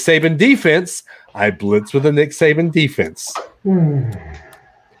use a Nick Saban defense, I blitz with a Nick Saban defense. And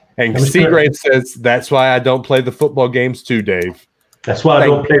Seagrave says, that's why I don't play the football games too, Dave. That's why I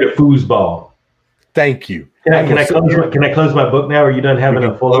don't play the foosball. Thank you. Can I close my book now? Or are you done having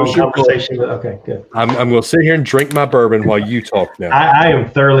a full conversation? Okay, good. I'm going to sit here and drink my bourbon while you talk now. I am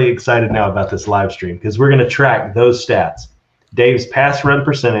thoroughly excited now about this live stream because we're going to track those stats. Dave's pass run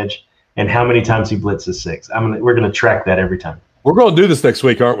percentage and how many times he blitzes six. We're going to track that every time. We're going to do this next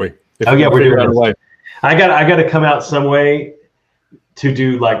week, aren't we? We're doing it. I got to come out some way to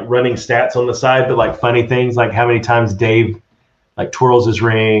do like running stats on the side, but like funny things like how many times Dave like twirls his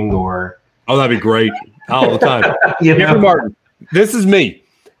ring or. Oh, that'd be great. All the time. Jeffrey Martin, this is me.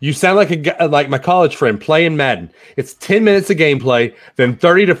 You sound like a guy, like my college friend playing Madden. It's 10 minutes of gameplay, then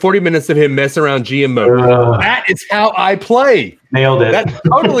 30 to 40 minutes of him messing around GM mode. That is how I play. Nailed it. That's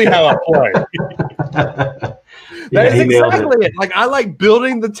totally how I play. That is exactly it. Like I like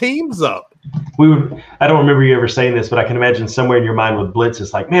building the teams up. I don't remember you ever saying this, but I can imagine somewhere in your mind with Blitz,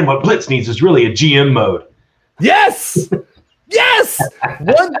 it's like, man, what Blitz needs is really a GM mode. Yes. Yes.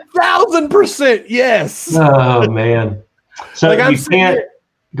 1,000% yes. Oh man. So like you can't.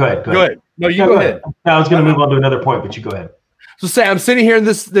 Go ahead. No, you go ahead. No, I was going to move on to another point, but you go ahead. So say I'm sitting here in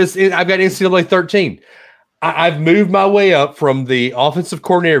this. I've got NCAA 13. I've moved my way up from the offensive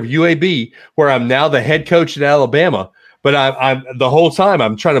coordinator of UAB, where I'm now the head coach at Alabama. But I'm the whole time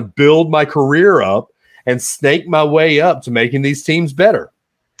I'm trying to build my career up and snake my way up to making these teams better.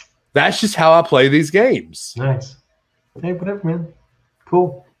 That's just how I play these games. Nice. Hey, whatever, man.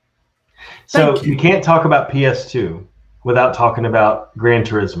 Cool. So you can't talk about PS2 without talking about Gran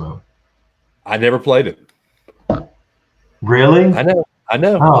Turismo. I never played it. Really? I know.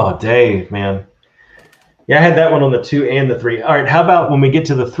 Oh, Dave, man. Yeah, I had that one on the 2 and the 3. All right, how about when we get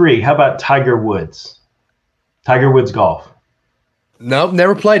to the 3, how about Tiger Woods? Tiger Woods Golf. No,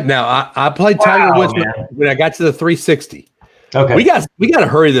 never played. Now, I played Tiger Woods when I got to the 360. Okay. We got to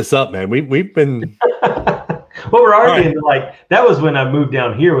hurry this up, man. We've been Well, we're arguing like that was when I moved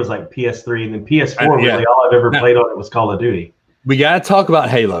down here was like PS3, and then PS4 really all I've ever played on it was Call of Duty. We got to talk about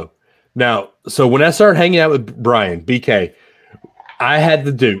Halo. Now, so when I started hanging out with Brian, BK, I had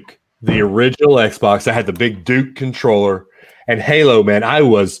the Duke, the original Xbox. I had the big Duke controller, and Halo, man, I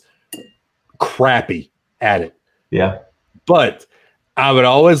was crappy at it. Yeah. But I would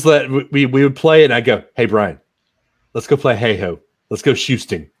always we would play it, and I'd go, hey, Brian, let's go play Hey-Ho. Let's go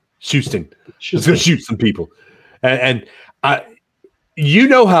Houston. Let's go shoot some people. And you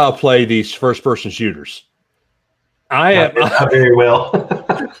know how I play these first-person shooters. I am not very well.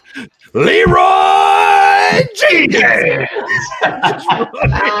 Leroy Jenkins.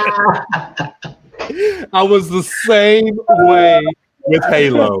 I was the same way with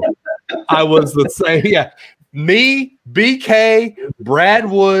Halo. I was the same. Yeah. Me, BK, Brad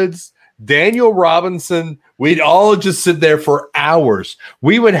Woods, Daniel Robinson, we'd all just sit there for hours.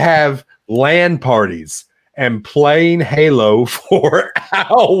 We would have LAN parties and playing Halo for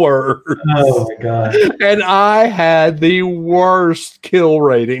hours. Oh my god! And I had the worst kill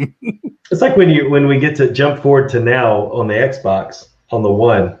rating. It's like when we get to jump forward to now on the Xbox on the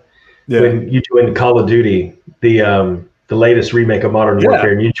One, when you joined Call of Duty, the latest remake of Modern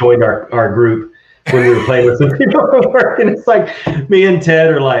Warfare, and you joined our group when we were playing with some people at work, and it's like me and Ted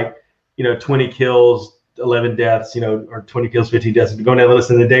are like, 20 kills, 11 deaths, or 20 kills, 15 deaths. Going down the list,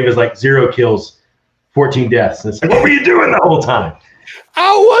 and then Dave is like 0 kills, 14 deaths. And it's like, what were you doing the whole time?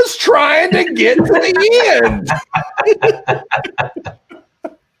 I was trying to get to the end.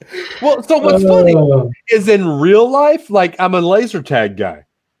 Well, so what's funny is in real life, like I'm a laser tag guy.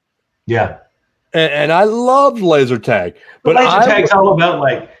 Yeah. And I love laser tag. But laser tag's all about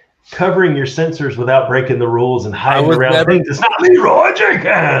like covering your sensors without breaking the rules and hiding around things. It's not Leroy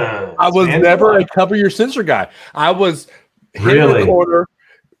Jenkins. I was never a cover your sensor guy. I was hit in the corner,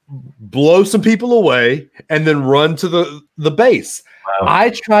 blow some people away, and then run to the base. Wow. I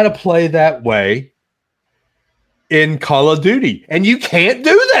try to play that way in Call of Duty, and you can't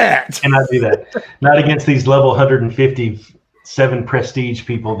do that. Cannot do that. Not against these level 157 prestige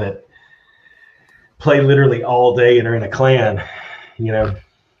people that play literally all day and are in a clan,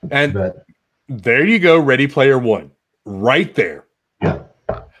 And there you go, Ready Player One, right there. Yeah.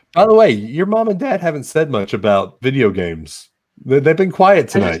 By the way, your mom and dad haven't said much about video games. They've been quiet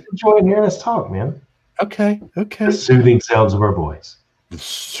tonight. I just enjoying hearing us talk, man. Okay. The soothing sounds of our voice. The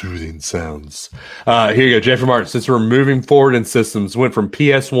soothing sounds. Here you go, Jeffrey Martin. Since we're moving forward in systems, went from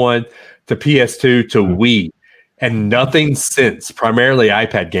PS1 to PS2 to Wii, and nothing since. Primarily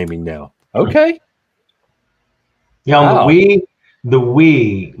iPad gaming now. Okay. Yeah, on the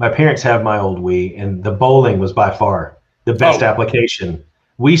Wii, my parents have my old Wii, and the bowling was by far the best application.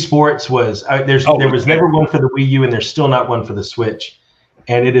 Wii Sports was there was never one for the Wii U, and there's still not one for the Switch,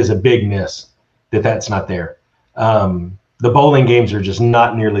 and it is a big miss that that's not there. The bowling games are just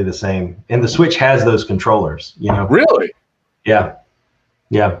not nearly the same, and the Switch has those controllers. Really? Yeah.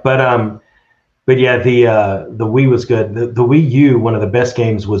 But yeah, the Wii was good. The Wii U, one of the best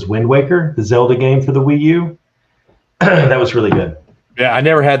games was Wind Waker, the Zelda game for the Wii U. That was really good. Yeah, I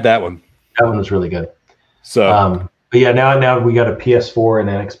never had that one. That one was really good. So, but yeah, now we got a PS4 and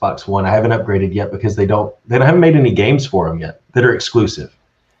an Xbox One. I haven't upgraded yet because they haven't made any games for them yet that are exclusive.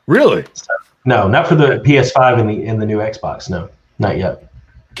 Really? So, no, not for the PS5 and the new Xbox. No, not yet.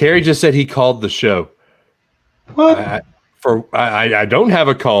 Carrie just said he called the show. What? I don't have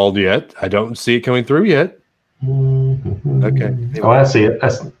a call yet. I don't see it coming through yet. Okay. Oh, I see it. I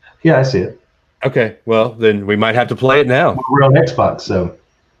see it. Okay. Well, then we might have to play it now. We're on Xbox, so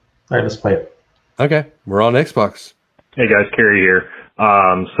all right, let's play it. Okay. We're on Xbox. Hey guys, Kerry here.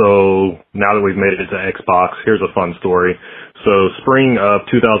 So now that we've made it to Xbox, here's a fun story. So spring of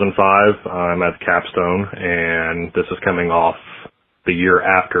 2005, I'm at Capstone, and this is coming off the year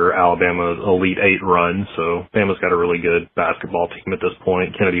after Alabama's Elite Eight run. So Bama's got a really good basketball team at this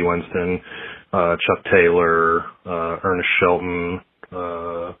point. Kennedy Winston, Chuck Taylor, Ernest Shelton,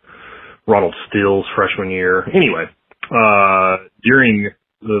 Ronald Stills freshman year. Anyway, during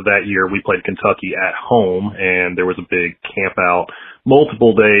that year we played Kentucky at home, and there was a big camp out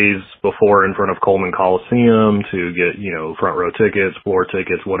multiple days before in front of Coleman Coliseum to get, front row tickets, floor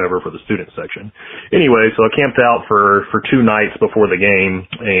tickets, whatever for the student section. Anyway, so I camped out for 2 nights before the game,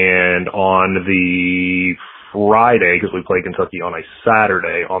 and on the Friday, because we played Kentucky on a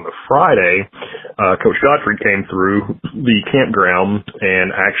Saturday, on the Friday, Coach Gottfried came through the campground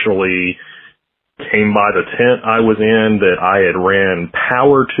and actually came by the tent I was in that I had ran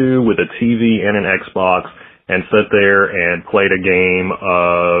power to with a TV and an Xbox, and sat there and played a game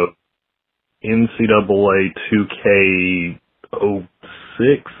of NCAA 2K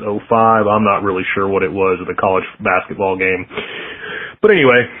 06, 05. I'm not really sure what it was, the college basketball game. But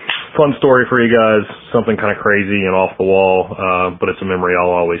anyway, fun story for you guys. Something kind of crazy and off the wall, but it's a memory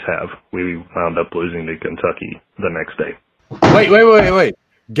I'll always have. We wound up losing to Kentucky the next day. Wait.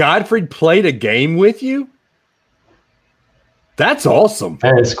 Gottfried played a game with you? That's awesome.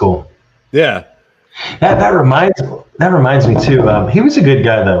 That is cool. Yeah. That reminds me too. He was a good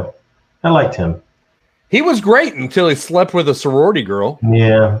guy though. I liked him. He was great until he slept with a sorority girl.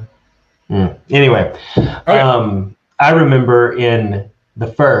 Yeah. Anyway, okay. I remember in the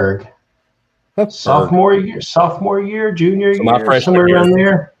Ferg, sophomore year, junior year, somewhere around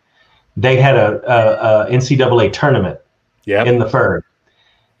there, they had a NCAA tournament in the Ferg.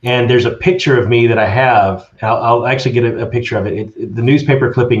 And there's a picture of me that I have. I'll actually get a picture of it. The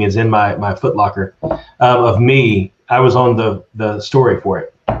newspaper clipping is in my Foot Locker of me. I was on the story for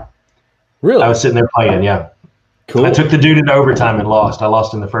it. Really? I was sitting there playing, yeah. Cool. I took the dude into overtime and lost. I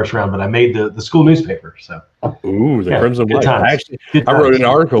lost in the first round, but I made the school newspaper. So. Ooh, the Crimson White. I wrote an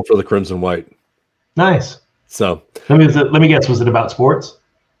article for the Crimson White. Nice. So let me guess. Was it about sports?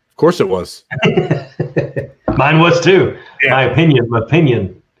 Of course it was. Mine was too. Yeah. My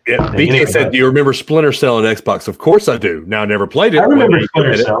opinion. Yeah, BK said, "Do you remember Splinter Cell on Xbox?" Of course I do. Now I never played it. I remember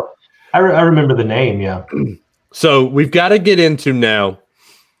Splinter Cell. I remember the name. Yeah. So we've got to get into now.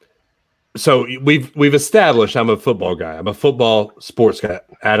 So we've established I'm a football guy. I'm a football sports guy.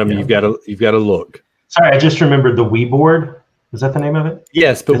 Adam, you've got to look. Sorry, I just remembered the Wii board. Was that the name of it?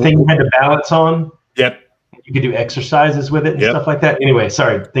 Yes, but the thing you had the ballots on. Yep. You could do exercises with it and stuff like that. Anyway,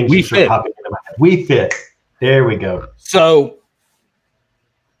 sorry, things Wii Fit. Popping into my head. Wii Fit. There we go. So.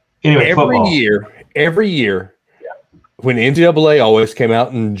 Anyway, every year, when NCAA always came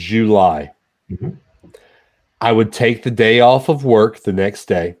out in July, I would take the day off of work the next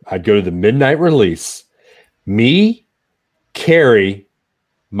day. I'd go to the midnight release. Me, Kerry,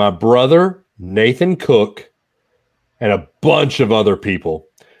 my brother, Nathan Cook, and a bunch of other people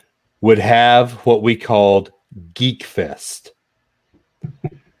would have what we called Geek Fest.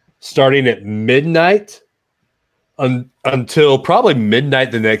 Starting at midnight until probably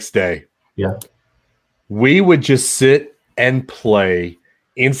midnight the next day. Yeah. We would just sit and play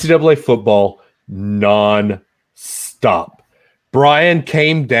NCAA football non-stop. Brian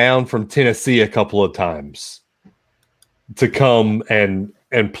came down from Tennessee a couple of times to come and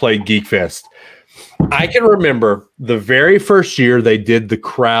play Geek Fest. I can remember the very first year they did the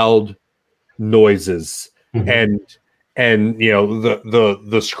crowd noises and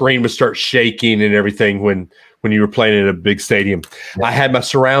the screen would start shaking and everything when you were playing in a big stadium. Yeah. I had my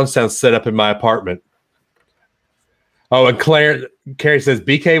surround sound set up in my apartment. Oh, and Carrie says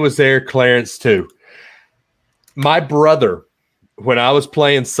BK was there, Clarence too. My brother, when I was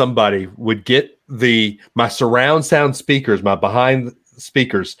playing somebody, would get my surround sound speakers, my behind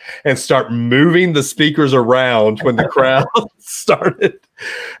speakers, and start moving the speakers around when the crowd started.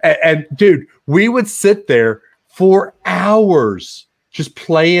 And dude, we would sit there for hours just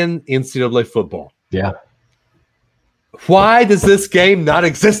playing NCAA football. Yeah. Why does this game not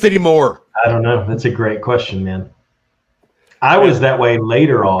exist anymore? I don't know. That's a great question, man. I was that way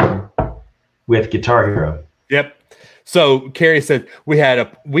later on with Guitar Hero. Yep. So Carrie said we had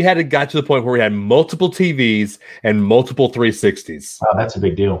got to the point where we had multiple TVs and multiple 360s. Wow, that's a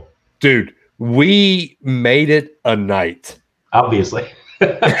big deal. Dude, we made it a night. Obviously.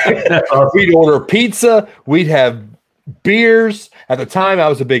 Awesome. We'd order pizza. We'd have beers. At the time, I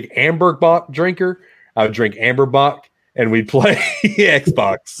was a big Amberbach drinker. I would drink Amberbach, and we'd play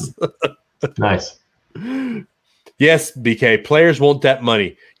Xbox. Nice. Yes, BK, players want that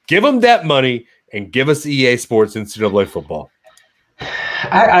money. Give them that money and give us EA Sports NCAA football.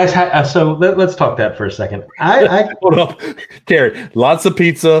 So let's talk that for a second. Hold up, Terry. Lots of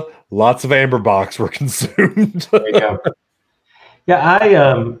pizza, lots of Amberbachs were consumed. There you go.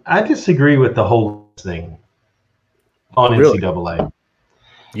 Yeah, I disagree with the whole thing on NCAA.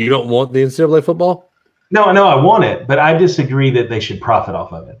 You don't want the NCAA football? No, I want it, but I disagree that they should profit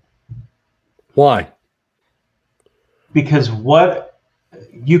off of it. Why? Because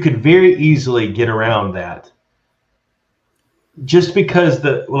you could very easily get around that. Just because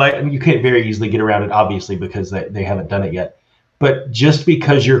you can't very easily get around it, obviously, because they haven't done it yet. But just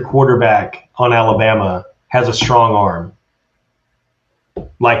because your quarterback on Alabama has a strong arm,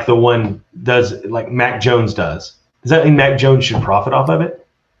 like the one does, like Mac Jones does that mean Mac Jones should profit off of it?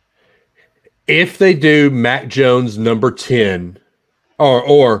 If they do Mac Jones number 10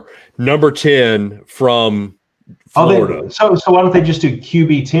 or number 10 from Florida. So why don't they just do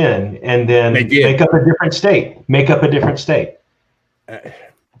QB 10 and then make up a different state?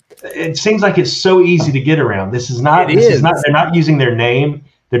 It seems like it's so easy to get around. This is not. They're not using their name.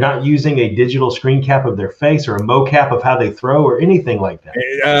 They're not using a digital screen cap of their face or a mocap of how they throw or anything like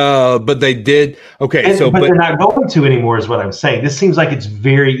that. But they did. Okay, but they're not going to anymore. Is what I'm saying. This seems like it's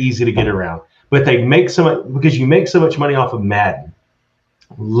very easy to get around. But they make so much because you make so much money off of Madden.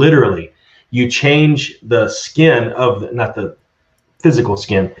 Literally, you change the skin of not the physical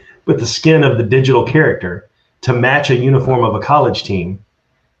skin, but the skin of the digital character to match a uniform of a college team,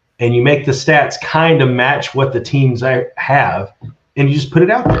 and you make the stats kind of match what the teams have, and you just put it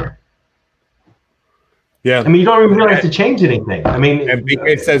out there. Yeah. I mean, you don't even really have to change anything. I mean, and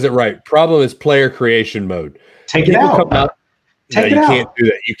BK says it right. Problem is player creation mode. Take it out. Take it out. You can't do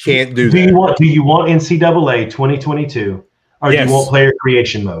that. You can't do that. Do you want NCAA 2022, or do you want player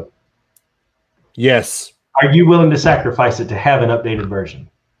creation mode? Yes. Are you willing to sacrifice it to have an updated version?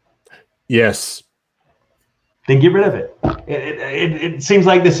 Yes. Then get rid of it. It seems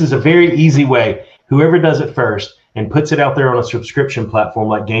like this is a very easy way. Whoever does it first and puts it out there on a subscription platform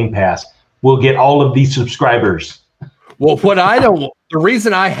like Game Pass will get all of these subscribers. Well, the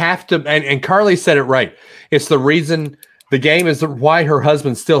reason I have to, and Carly said it right. It's the reason the game is why her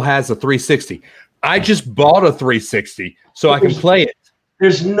husband still has a 360. I just bought a 360 so I can play it.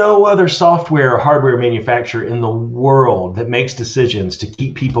 There's no other software or hardware manufacturer in the world that makes decisions to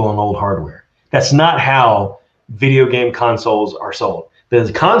keep people on old hardware. That's not how video game consoles are sold.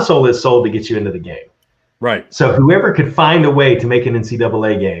 The console is sold to get you into the game. Right. So whoever could find a way to make an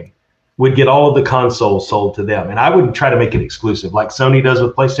NCAA game would get all of the consoles sold to them. And I would try to make it exclusive, like Sony does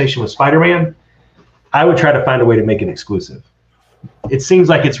with PlayStation with Spider-Man. I would try to find a way to make it exclusive. It seems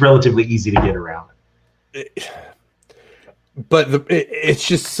like it's relatively easy to get around. But it's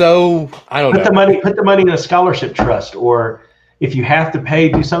just so, I don't know. Put the money in a scholarship trust, or if you have to pay,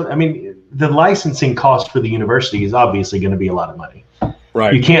 do something. I mean, the licensing cost for the university is obviously going to be a lot of money.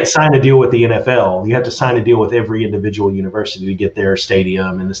 Right. You can't sign a deal with the NFL. You have to sign a deal with every individual university to get their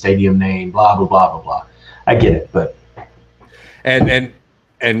stadium and the stadium name, blah, blah, blah, blah, blah. I get it, but. And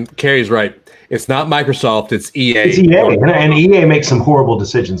Carrie's right. It's not Microsoft, it's EA. It's EA, and EA makes some horrible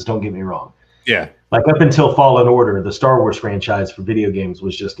decisions, don't get me wrong. Yeah. Like up until Fallen Order, the Star Wars franchise for video games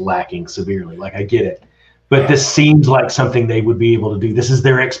was just lacking severely. Like, I get it. But this seems like something they would be able to do. This is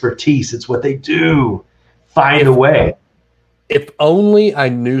their expertise. It's what they do. Find a way. If only I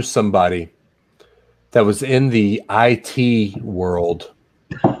knew somebody that was in the IT world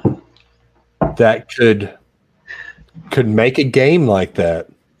that could make a game like that.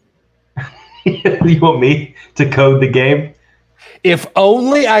 You want me to code the game? If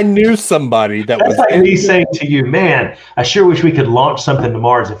only I knew somebody that was like me saying to you, man, I sure wish we could launch something to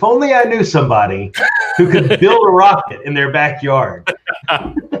Mars. If only I knew somebody who could build a rocket in their backyard.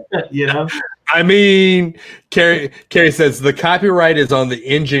 You know? I mean, Carrie says the copyright is on the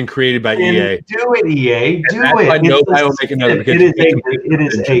engine created by EA. Do it, EA. Do it. I know I will make another. It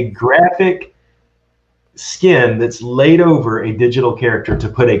is a graphic skin that's laid over a digital character to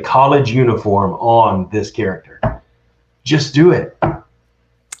put a college uniform on this character. Just do it.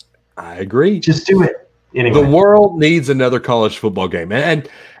 I agree. Just do it. Anyway. The world needs another college football game, and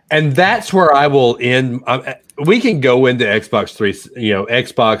that's where I will end. We can go into Xbox 3,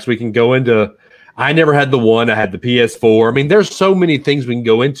 Xbox. We can go into. I never had the one. I had the PS4. I mean, there's so many things we can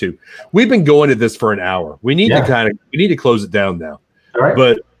go into. We've been going at this for an hour. We need to close it down now. All right.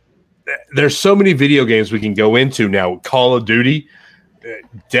 But there's so many video games we can go into now. Call of Duty,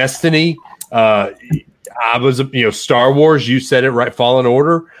 Destiny. I was, Star Wars, you said it right, Fallen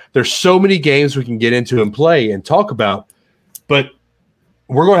Order. There's so many games we can get into and play and talk about, but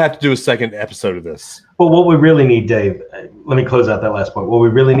we're going to have to do a second episode of this. Well, what we really need, Dave, let me close out that last point. What we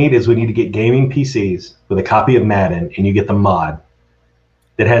really need is we need to get gaming PCs with a copy of Madden, and you get the mod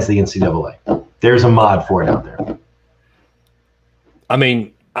that has the NCAA. There's a mod for it out there. I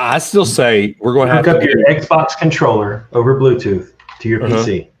mean, I still say we're going to have hook to up your Xbox controller over Bluetooth to your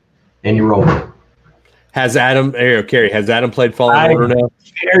PC, and you roll it. Has Adam played Fallen Order now?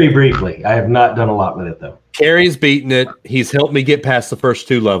 Very briefly. I have not done a lot with it, though. Carrie's beaten it. He's helped me get past the first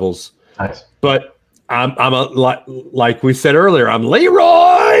 2 levels. Nice. But like we said earlier, I'm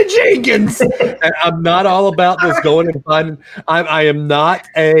Leroy Jenkins. And I'm not all about this going and finding. I am not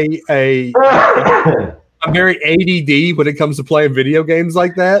I'm very ADD when it comes to playing video games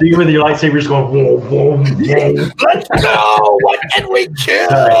like that. So you're with your lightsabers going, whoa, whoa, whoa. Let's go! What can we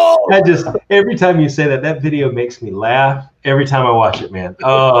kill? Every time you say that video makes me laugh. Every time I watch it, man.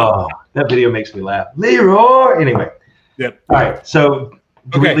 Oh, that video makes me laugh. Leroy! Anyway. Yep. All right. So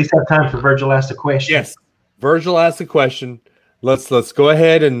do we at least have time for Virgil asked a question? Yes. Virgil asked a question. Let's go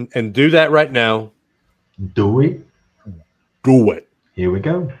ahead and do that right now. Do we? Do it. Here we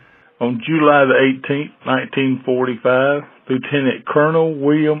go. On July the 18th, 1945, Lieutenant Colonel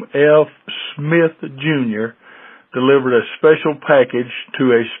William F. Smith, Jr. delivered a special package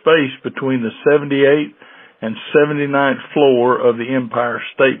to a space between the 78th and 79th floor of the Empire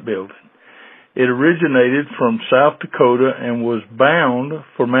State Building. It originated from South Dakota and was bound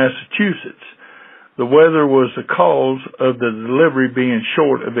for Massachusetts. The weather was the cause of the delivery being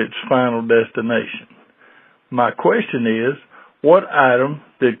short of its final destination. My question is, what item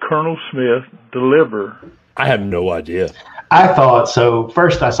did Colonel Smith deliver? I have no idea. I thought so.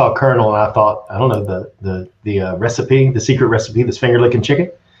 First, I saw Colonel, and I thought, I don't know, the recipe, the secret recipe, this finger licking chicken.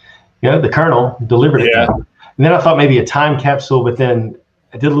 The Colonel delivered it. Yeah. And then I thought maybe a time capsule. But then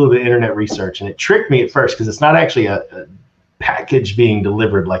I did a little bit of internet research, and it tricked me at first because it's not actually a package being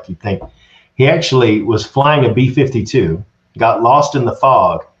delivered like you'd think. He actually was flying a B-52, got lost in the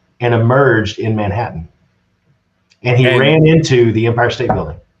fog, and emerged in Manhattan. And he ran into the Empire State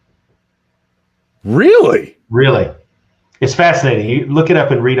Building. Really? Really. It's fascinating. You look it up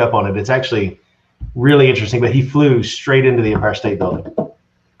and read up on it. It's actually really interesting. But he flew straight into the Empire State Building.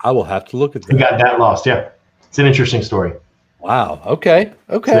 I will have to look at that. He got that lost. Yeah. It's an interesting story. Wow. Okay.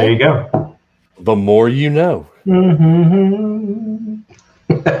 So there you go. The more you know. Mm-hmm.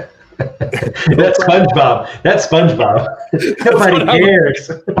 That's SpongeBob. Nobody cares.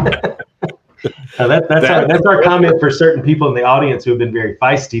 That's our comment for certain people in the audience who have been very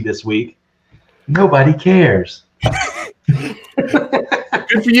feisty this week. Nobody cares.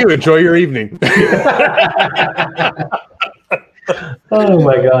 Good for you. Enjoy your evening. Oh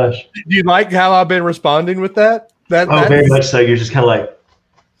my gosh. Do you like how I've been responding with that? Very much so. You're just kind of like,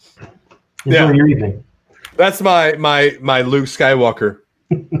 enjoy your evening. That's my Luke Skywalker.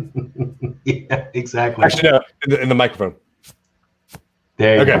 Yeah, exactly. Actually, no, in the microphone.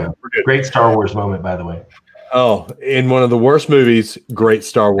 There you go. Great Star Wars moment, by the way. Oh, in one of the worst movies, great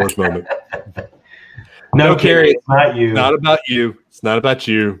Star Wars moment. No, Carrie, it's not you. Not about you. It's not about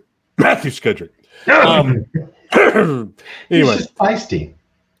you. Matthew Scudrick. Anyway. He's just feisty.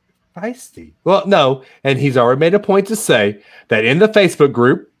 Feisty. Well, no. And he's already made a point to say that in the Facebook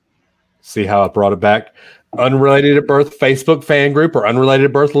group, see how I brought it back, Unrelated at Birth Facebook fan group or Unrelated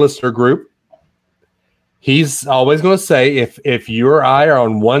at Birth listener group, he's always going to say if you or I are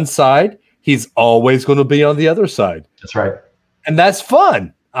on one side, he's always going to be on the other side. That's right. And that's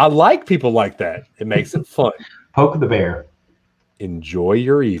fun. I like people like that. It makes it fun. Poke the bear. Enjoy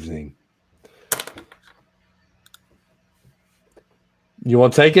your evening. You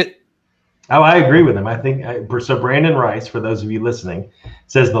want to take it? Oh, I agree with him. I think so. Brandon Rice, for those of you listening,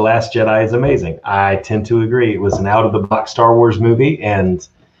 says The Last Jedi is amazing. I tend to agree. It was an out-of-the-box Star Wars movie and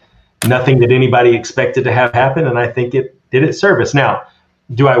nothing that anybody expected to have happen, and I think it did its service. Now,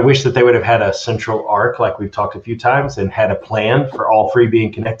 do I wish that they would have had a central arc like we've talked a few times and had a plan for all three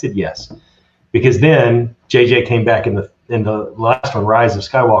being connected? Yes. Because then JJ came back in the last one, Rise of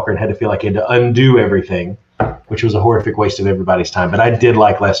Skywalker, and had to feel like he had to undo everything, which was a horrific waste of everybody's time. But I did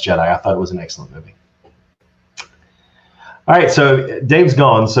like Last Jedi. I thought it was an excellent movie. All right, so Dave's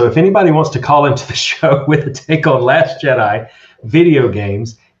gone. So if anybody wants to call into the show with a take on Last Jedi, video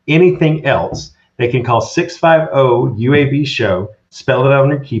games, anything else, they can call 650-UAB-SHOW, spell it out on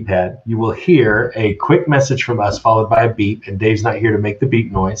your keypad. You will hear a quick message from us followed by a beep, and Dave's not here to make the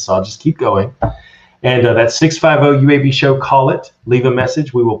beep noise, so I'll just keep going. And that's 650-UAB-SHOW. Call it, leave a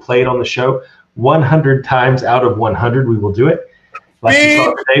message. We will play it on the show. 100 times out of 100, we will do it. Like you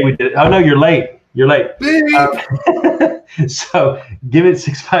saw today, we did. Oh, no, you're late. You're late. So give it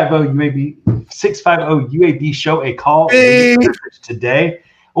 650 UAB show a call today,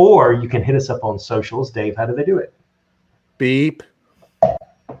 or you can hit us up on socials. Dave, how do they do it? Beep.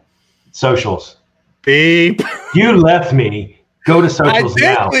 Socials. Beep. You left me. Go to socials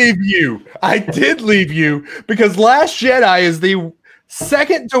now. I did leave you because Last Jedi is the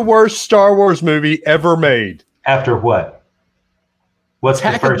second to worst Star Wars movie ever made. After what? What's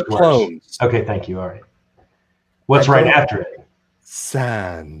Attack the first of the Clones. worst? Okay, thank you. All right. What's right after it?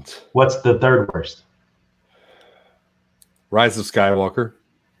 Sand. What's the third worst? Rise of Skywalker.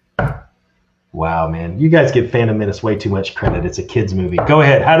 Wow, man. You guys give Phantom Menace way too much credit. It's a kid's movie. Go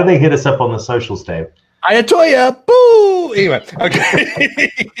ahead. How do they hit us up on the socials, Dave? Ayatoya. Boo! Anyway,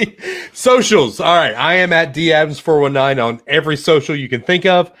 okay. Socials. All right. I am at DAdams419 on every social you can think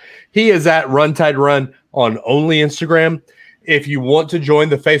of. He is at RunTideRun on only Instagram. If you want to join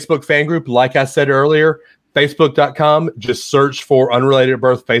the Facebook fan group, like I said earlier, Facebook.com, just search for Unrelated at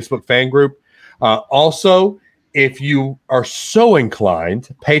Birth Facebook fan group. Also, if you are so inclined,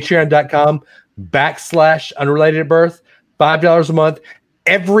 Patreon.com/Unrelated at Birth, $5 a month.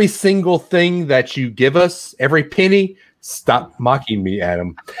 Every single thing that you give us, every penny, stop mocking me,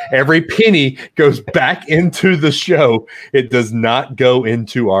 Adam. Every penny goes back into the show. It does not go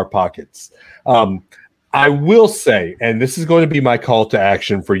into our pockets. I will say, and this is going to be my call to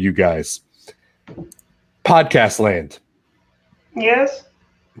action for you guys, Podcast Land. Yes.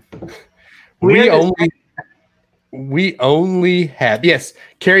 We only have, yes,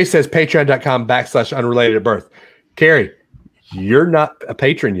 Carrie says patreon.com/Unrelated at Birth. Carrie, you're not a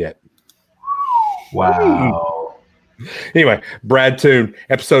patron yet. Wow. Anyway, Brad Toon,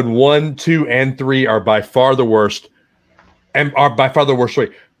 episode 1, 2, and 3 are by far the worst. And are by far the worst.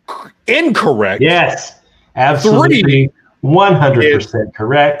 Incorrect. Yes. Absolutely. 100%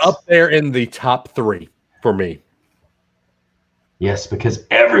 correct. Up there in the top 3 for me. Yes, because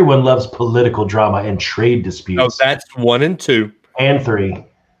everyone loves political drama and trade disputes. Oh, that's 1 and 2. And 3.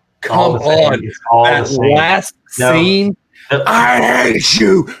 Come on. That last scene. I hate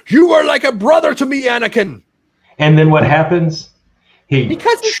you. You are like a brother to me, Anakin. And then what happens? He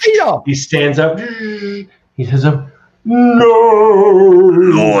cuts his feet off. He stands up. He says, no.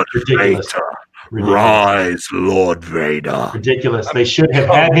 Lord Ridiculous. Vader. Ridiculous. Rise, Lord Vader. Ridiculous. They should have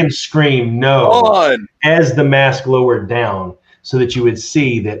had him scream no as the mask lowered down so that you would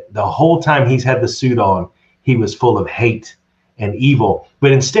see that the whole time he's had the suit on, he was full of hate and evil.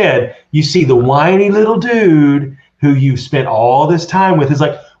 But instead, you see the whiny little dude who you've spent all this time with is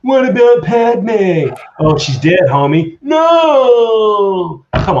like, what about Padme? Oh, she's dead, homie. No!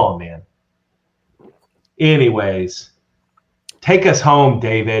 Come on, man. Anyways, take us home,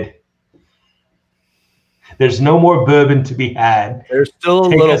 David. There's no more bourbon to be had. There's still a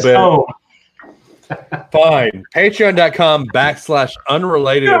little bit. Fine.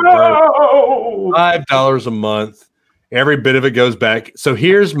 Patreon.com/Unrelated at Birth. $5 a month. Every bit of it goes back. So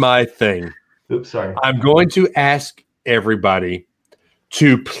here's my thing. Oops, sorry. I'm going to ask everybody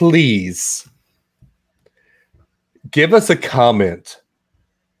to please give us a comment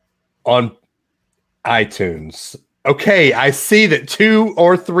on iTunes. Okay, I see that 2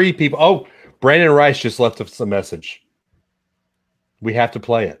 or 3 people. Oh, Brandon Rice just left us a message. We have to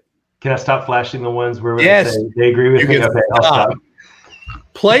play it. Can I stop flashing the ones where they agree with me? Okay, I'll stop.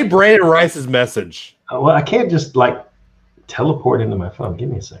 Play Brandon Rice's message. Well, I can't just teleport into my phone. Give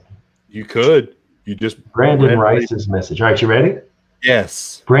me a second. You could. You just Brandon Rice's message. All right, you ready?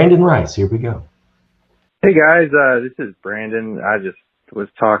 Yes. Brandon Rice, here we go. Hey guys, this is Brandon. I just was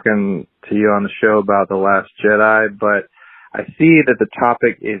talking to you on the show about The Last Jedi, but I see that the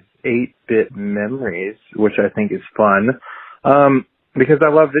topic is 8-bit memories, which I think is fun, because I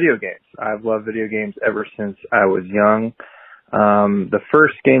love video games. I've loved video games ever since I was young. The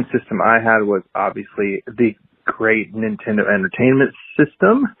first game system I had was obviously the great Nintendo Entertainment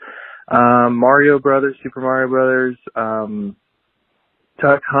System. Mario Brothers, Super Mario Brothers,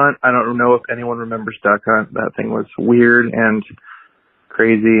 Duck Hunt. I don't know if anyone remembers Duck Hunt. That thing was weird and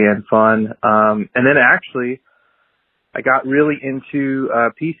crazy and fun. And then actually, I got really into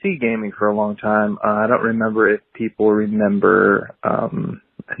PC gaming for a long time. I don't remember if people remember. I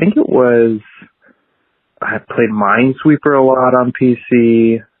think it was, I played Minesweeper a lot on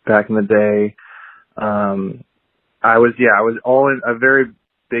PC back in the day. I was all in a very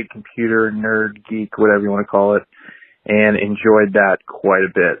big computer nerd, geek, whatever you want to call it, and enjoyed that quite a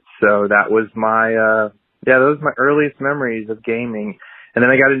bit. So that was my, those are my earliest memories of gaming. And then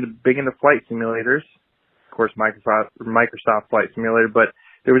I got big into flight simulators. Of course, Microsoft Flight Simulator, but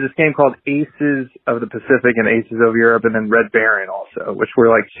there was this game called Aces of the Pacific and Aces of Europe, and then Red Baron also, which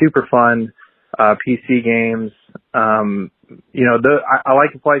were super fun. PC games. I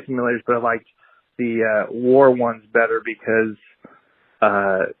like the flight simulators, but I liked the war ones better because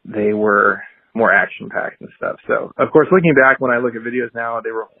they were more action-packed and stuff. So, of course, looking back, when I look at videos now,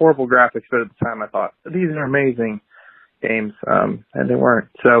 they were horrible graphics, but at the time I thought, these are amazing games, and they weren't.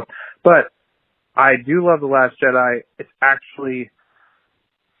 So, but I do love The Last Jedi. It's actually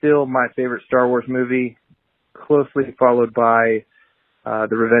still my favorite Star Wars movie, closely followed by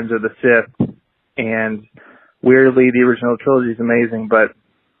The Revenge of the Sith. And weirdly, the original trilogy is amazing, but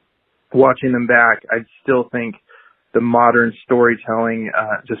watching them back, I still think the modern storytelling,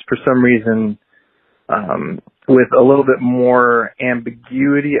 just for some reason, with a little bit more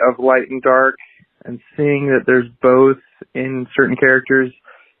ambiguity of light and dark, and seeing that there's both in certain characters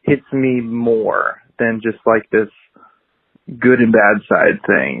hits me more than just like this good and bad side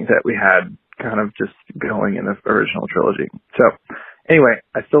thing that we had kind of just going in the original trilogy. So anyway,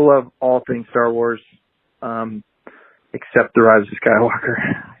 I still love all things Star Wars, except The Rise of Skywalker.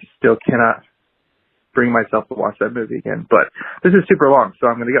 I still cannot bring myself to watch that movie again, but this is super long, so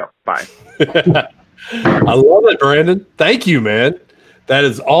I'm going to go. Bye. I love it, Brandon. Thank you, man. That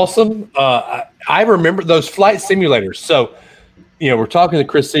is awesome. I remember those flight simulators. So, we're talking to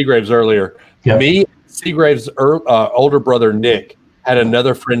Chris Seagraves earlier. Yep. Me, Seagraves' older brother, Nick, had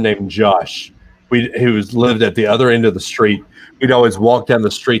another friend named Josh who lived at the other end of the street. We'd always walk down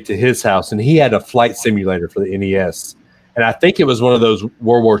the street to his house, and he had a flight simulator for the NES. And I think it was one of those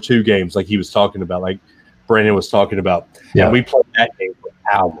World War II games like he was talking about, like Brandon was talking about. Yeah. And we played that game for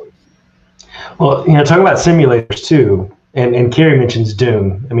hours. Well, talking about simulators too, and Carrie mentions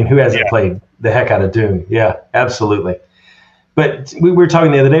Doom. I mean, who hasn't played the heck out of Doom? Yeah, absolutely. But we were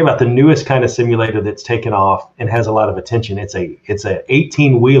talking the other day about the newest kind of simulator that's taken off and has a lot of attention. It's a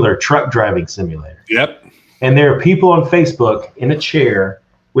 18-wheeler truck driving simulator. Yep. And there are people on Facebook in a chair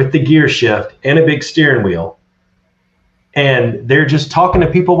with the gear shift and a big steering wheel. And they're just talking to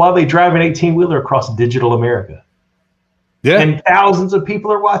people while they drive an 18-wheeler across digital America. Yeah. And thousands of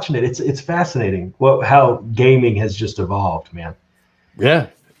people are watching it. It's fascinating how gaming has just evolved, man. Yeah.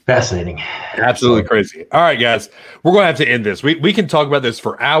 Fascinating. Absolutely crazy. All right, guys. We're going to have to end this. We can talk about this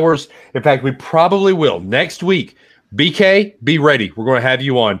for hours. In fact, we probably will. Next week, BK, be ready. We're going to have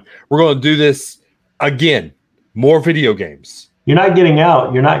you on. We're going to do this again. More video games. You're not getting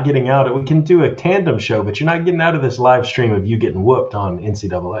out. We can do a tandem show, but you're not getting out of this live stream of you getting whooped on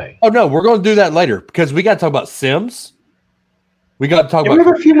NCAA. Oh, no. We're going to do that later because we got to talk about Sims. We got to talk about. We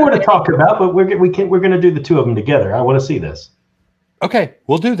have a few more to talk about, but we're going to do the two of them together. I want to see this. Okay,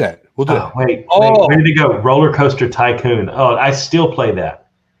 we'll do that. We'll do it. Wait, ready to go. Roller Coaster Tycoon. Oh, I still play that.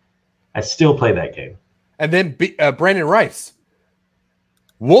 Game. And then Brandon Rice.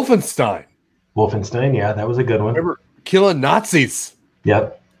 Wolfenstein. Yeah, that was a good one. Remember killing Nazis.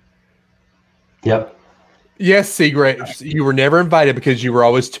 Yep. Yes, Seagraves, you were never invited because you were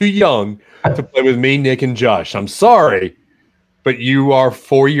always too young to play with me, Nick, and Josh. I'm sorry, but you are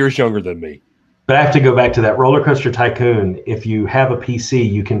 4 years younger than me. But I have to go back to that Roller Coaster Tycoon. If you have a PC,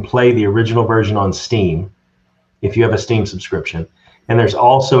 you can play the original version on Steam if you have a Steam subscription. And there's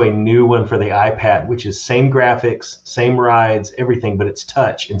also a new one for the iPad, which is same graphics, same rides, everything, but it's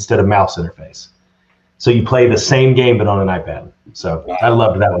touch instead of mouse interface. So you play the same game, but on an iPad. So I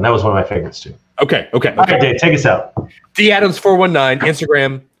loved that one. That was one of my favorites, too. Okay. All right, Dave, take us out. DAdams419,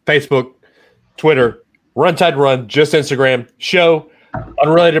 Instagram, Facebook, Twitter, Run Tide Run, just Instagram, show,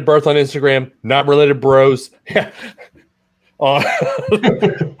 Unrelated Birth on Instagram, Not Related Bros on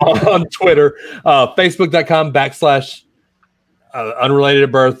Twitter,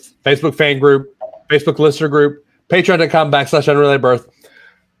 Facebook.com/Unrelated Birth, Facebook fan group, Facebook listener group, Patreon.com/Unrelated Birth.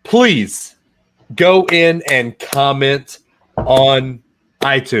 Please go in and comment on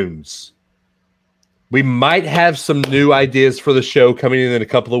iTunes. We might have some new ideas for the show coming in a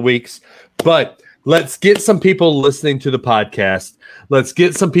couple of weeks, but let's get some people listening to the podcast. Let's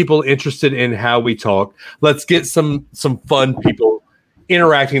get some people interested in how we talk. Let's get some fun people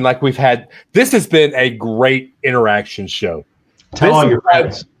interacting like we've had. This has been a great interaction show. Tell all your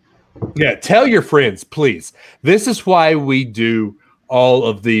friends. Yeah, tell your friends, please. This is why we do all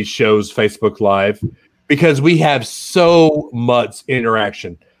of these shows Facebook Live, because we have so much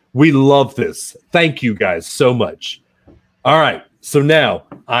interaction. We love this. Thank you guys so much. All right. So now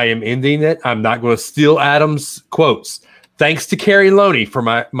I am ending it. I'm not going to steal Adam's quotes. Thanks to Carrie Loney for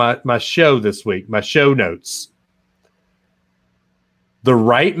my show this week, my show notes. The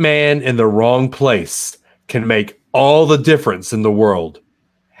right man in the wrong place can make all the difference in the world.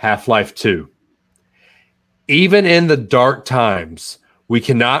 Half-Life 2. Even in the dark times, we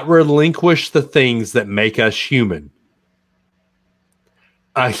cannot relinquish the things that make us human.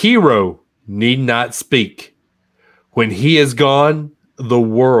 A hero need not speak. When he is gone, the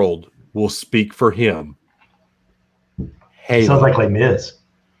world will speak for him. Halo. Sounds like Les Mis.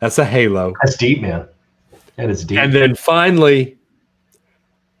 That's a halo. That's deep, man. That is deep. And then finally,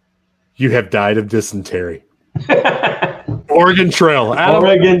 you have died of dysentery. Oregon Trail. Adam,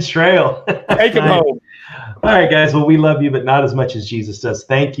 Oregon Trail. take him home. All right, guys. Well, we love you, but not as much as Jesus does.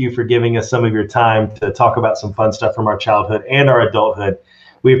 Thank you for giving us some of your time to talk about some fun stuff from our childhood and our adulthood.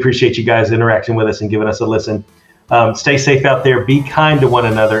 We appreciate you guys interacting with us and giving us a listen. Stay safe out there. Be kind to one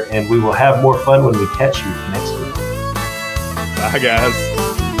another, and we will have more fun when we catch you next week. Bye, guys.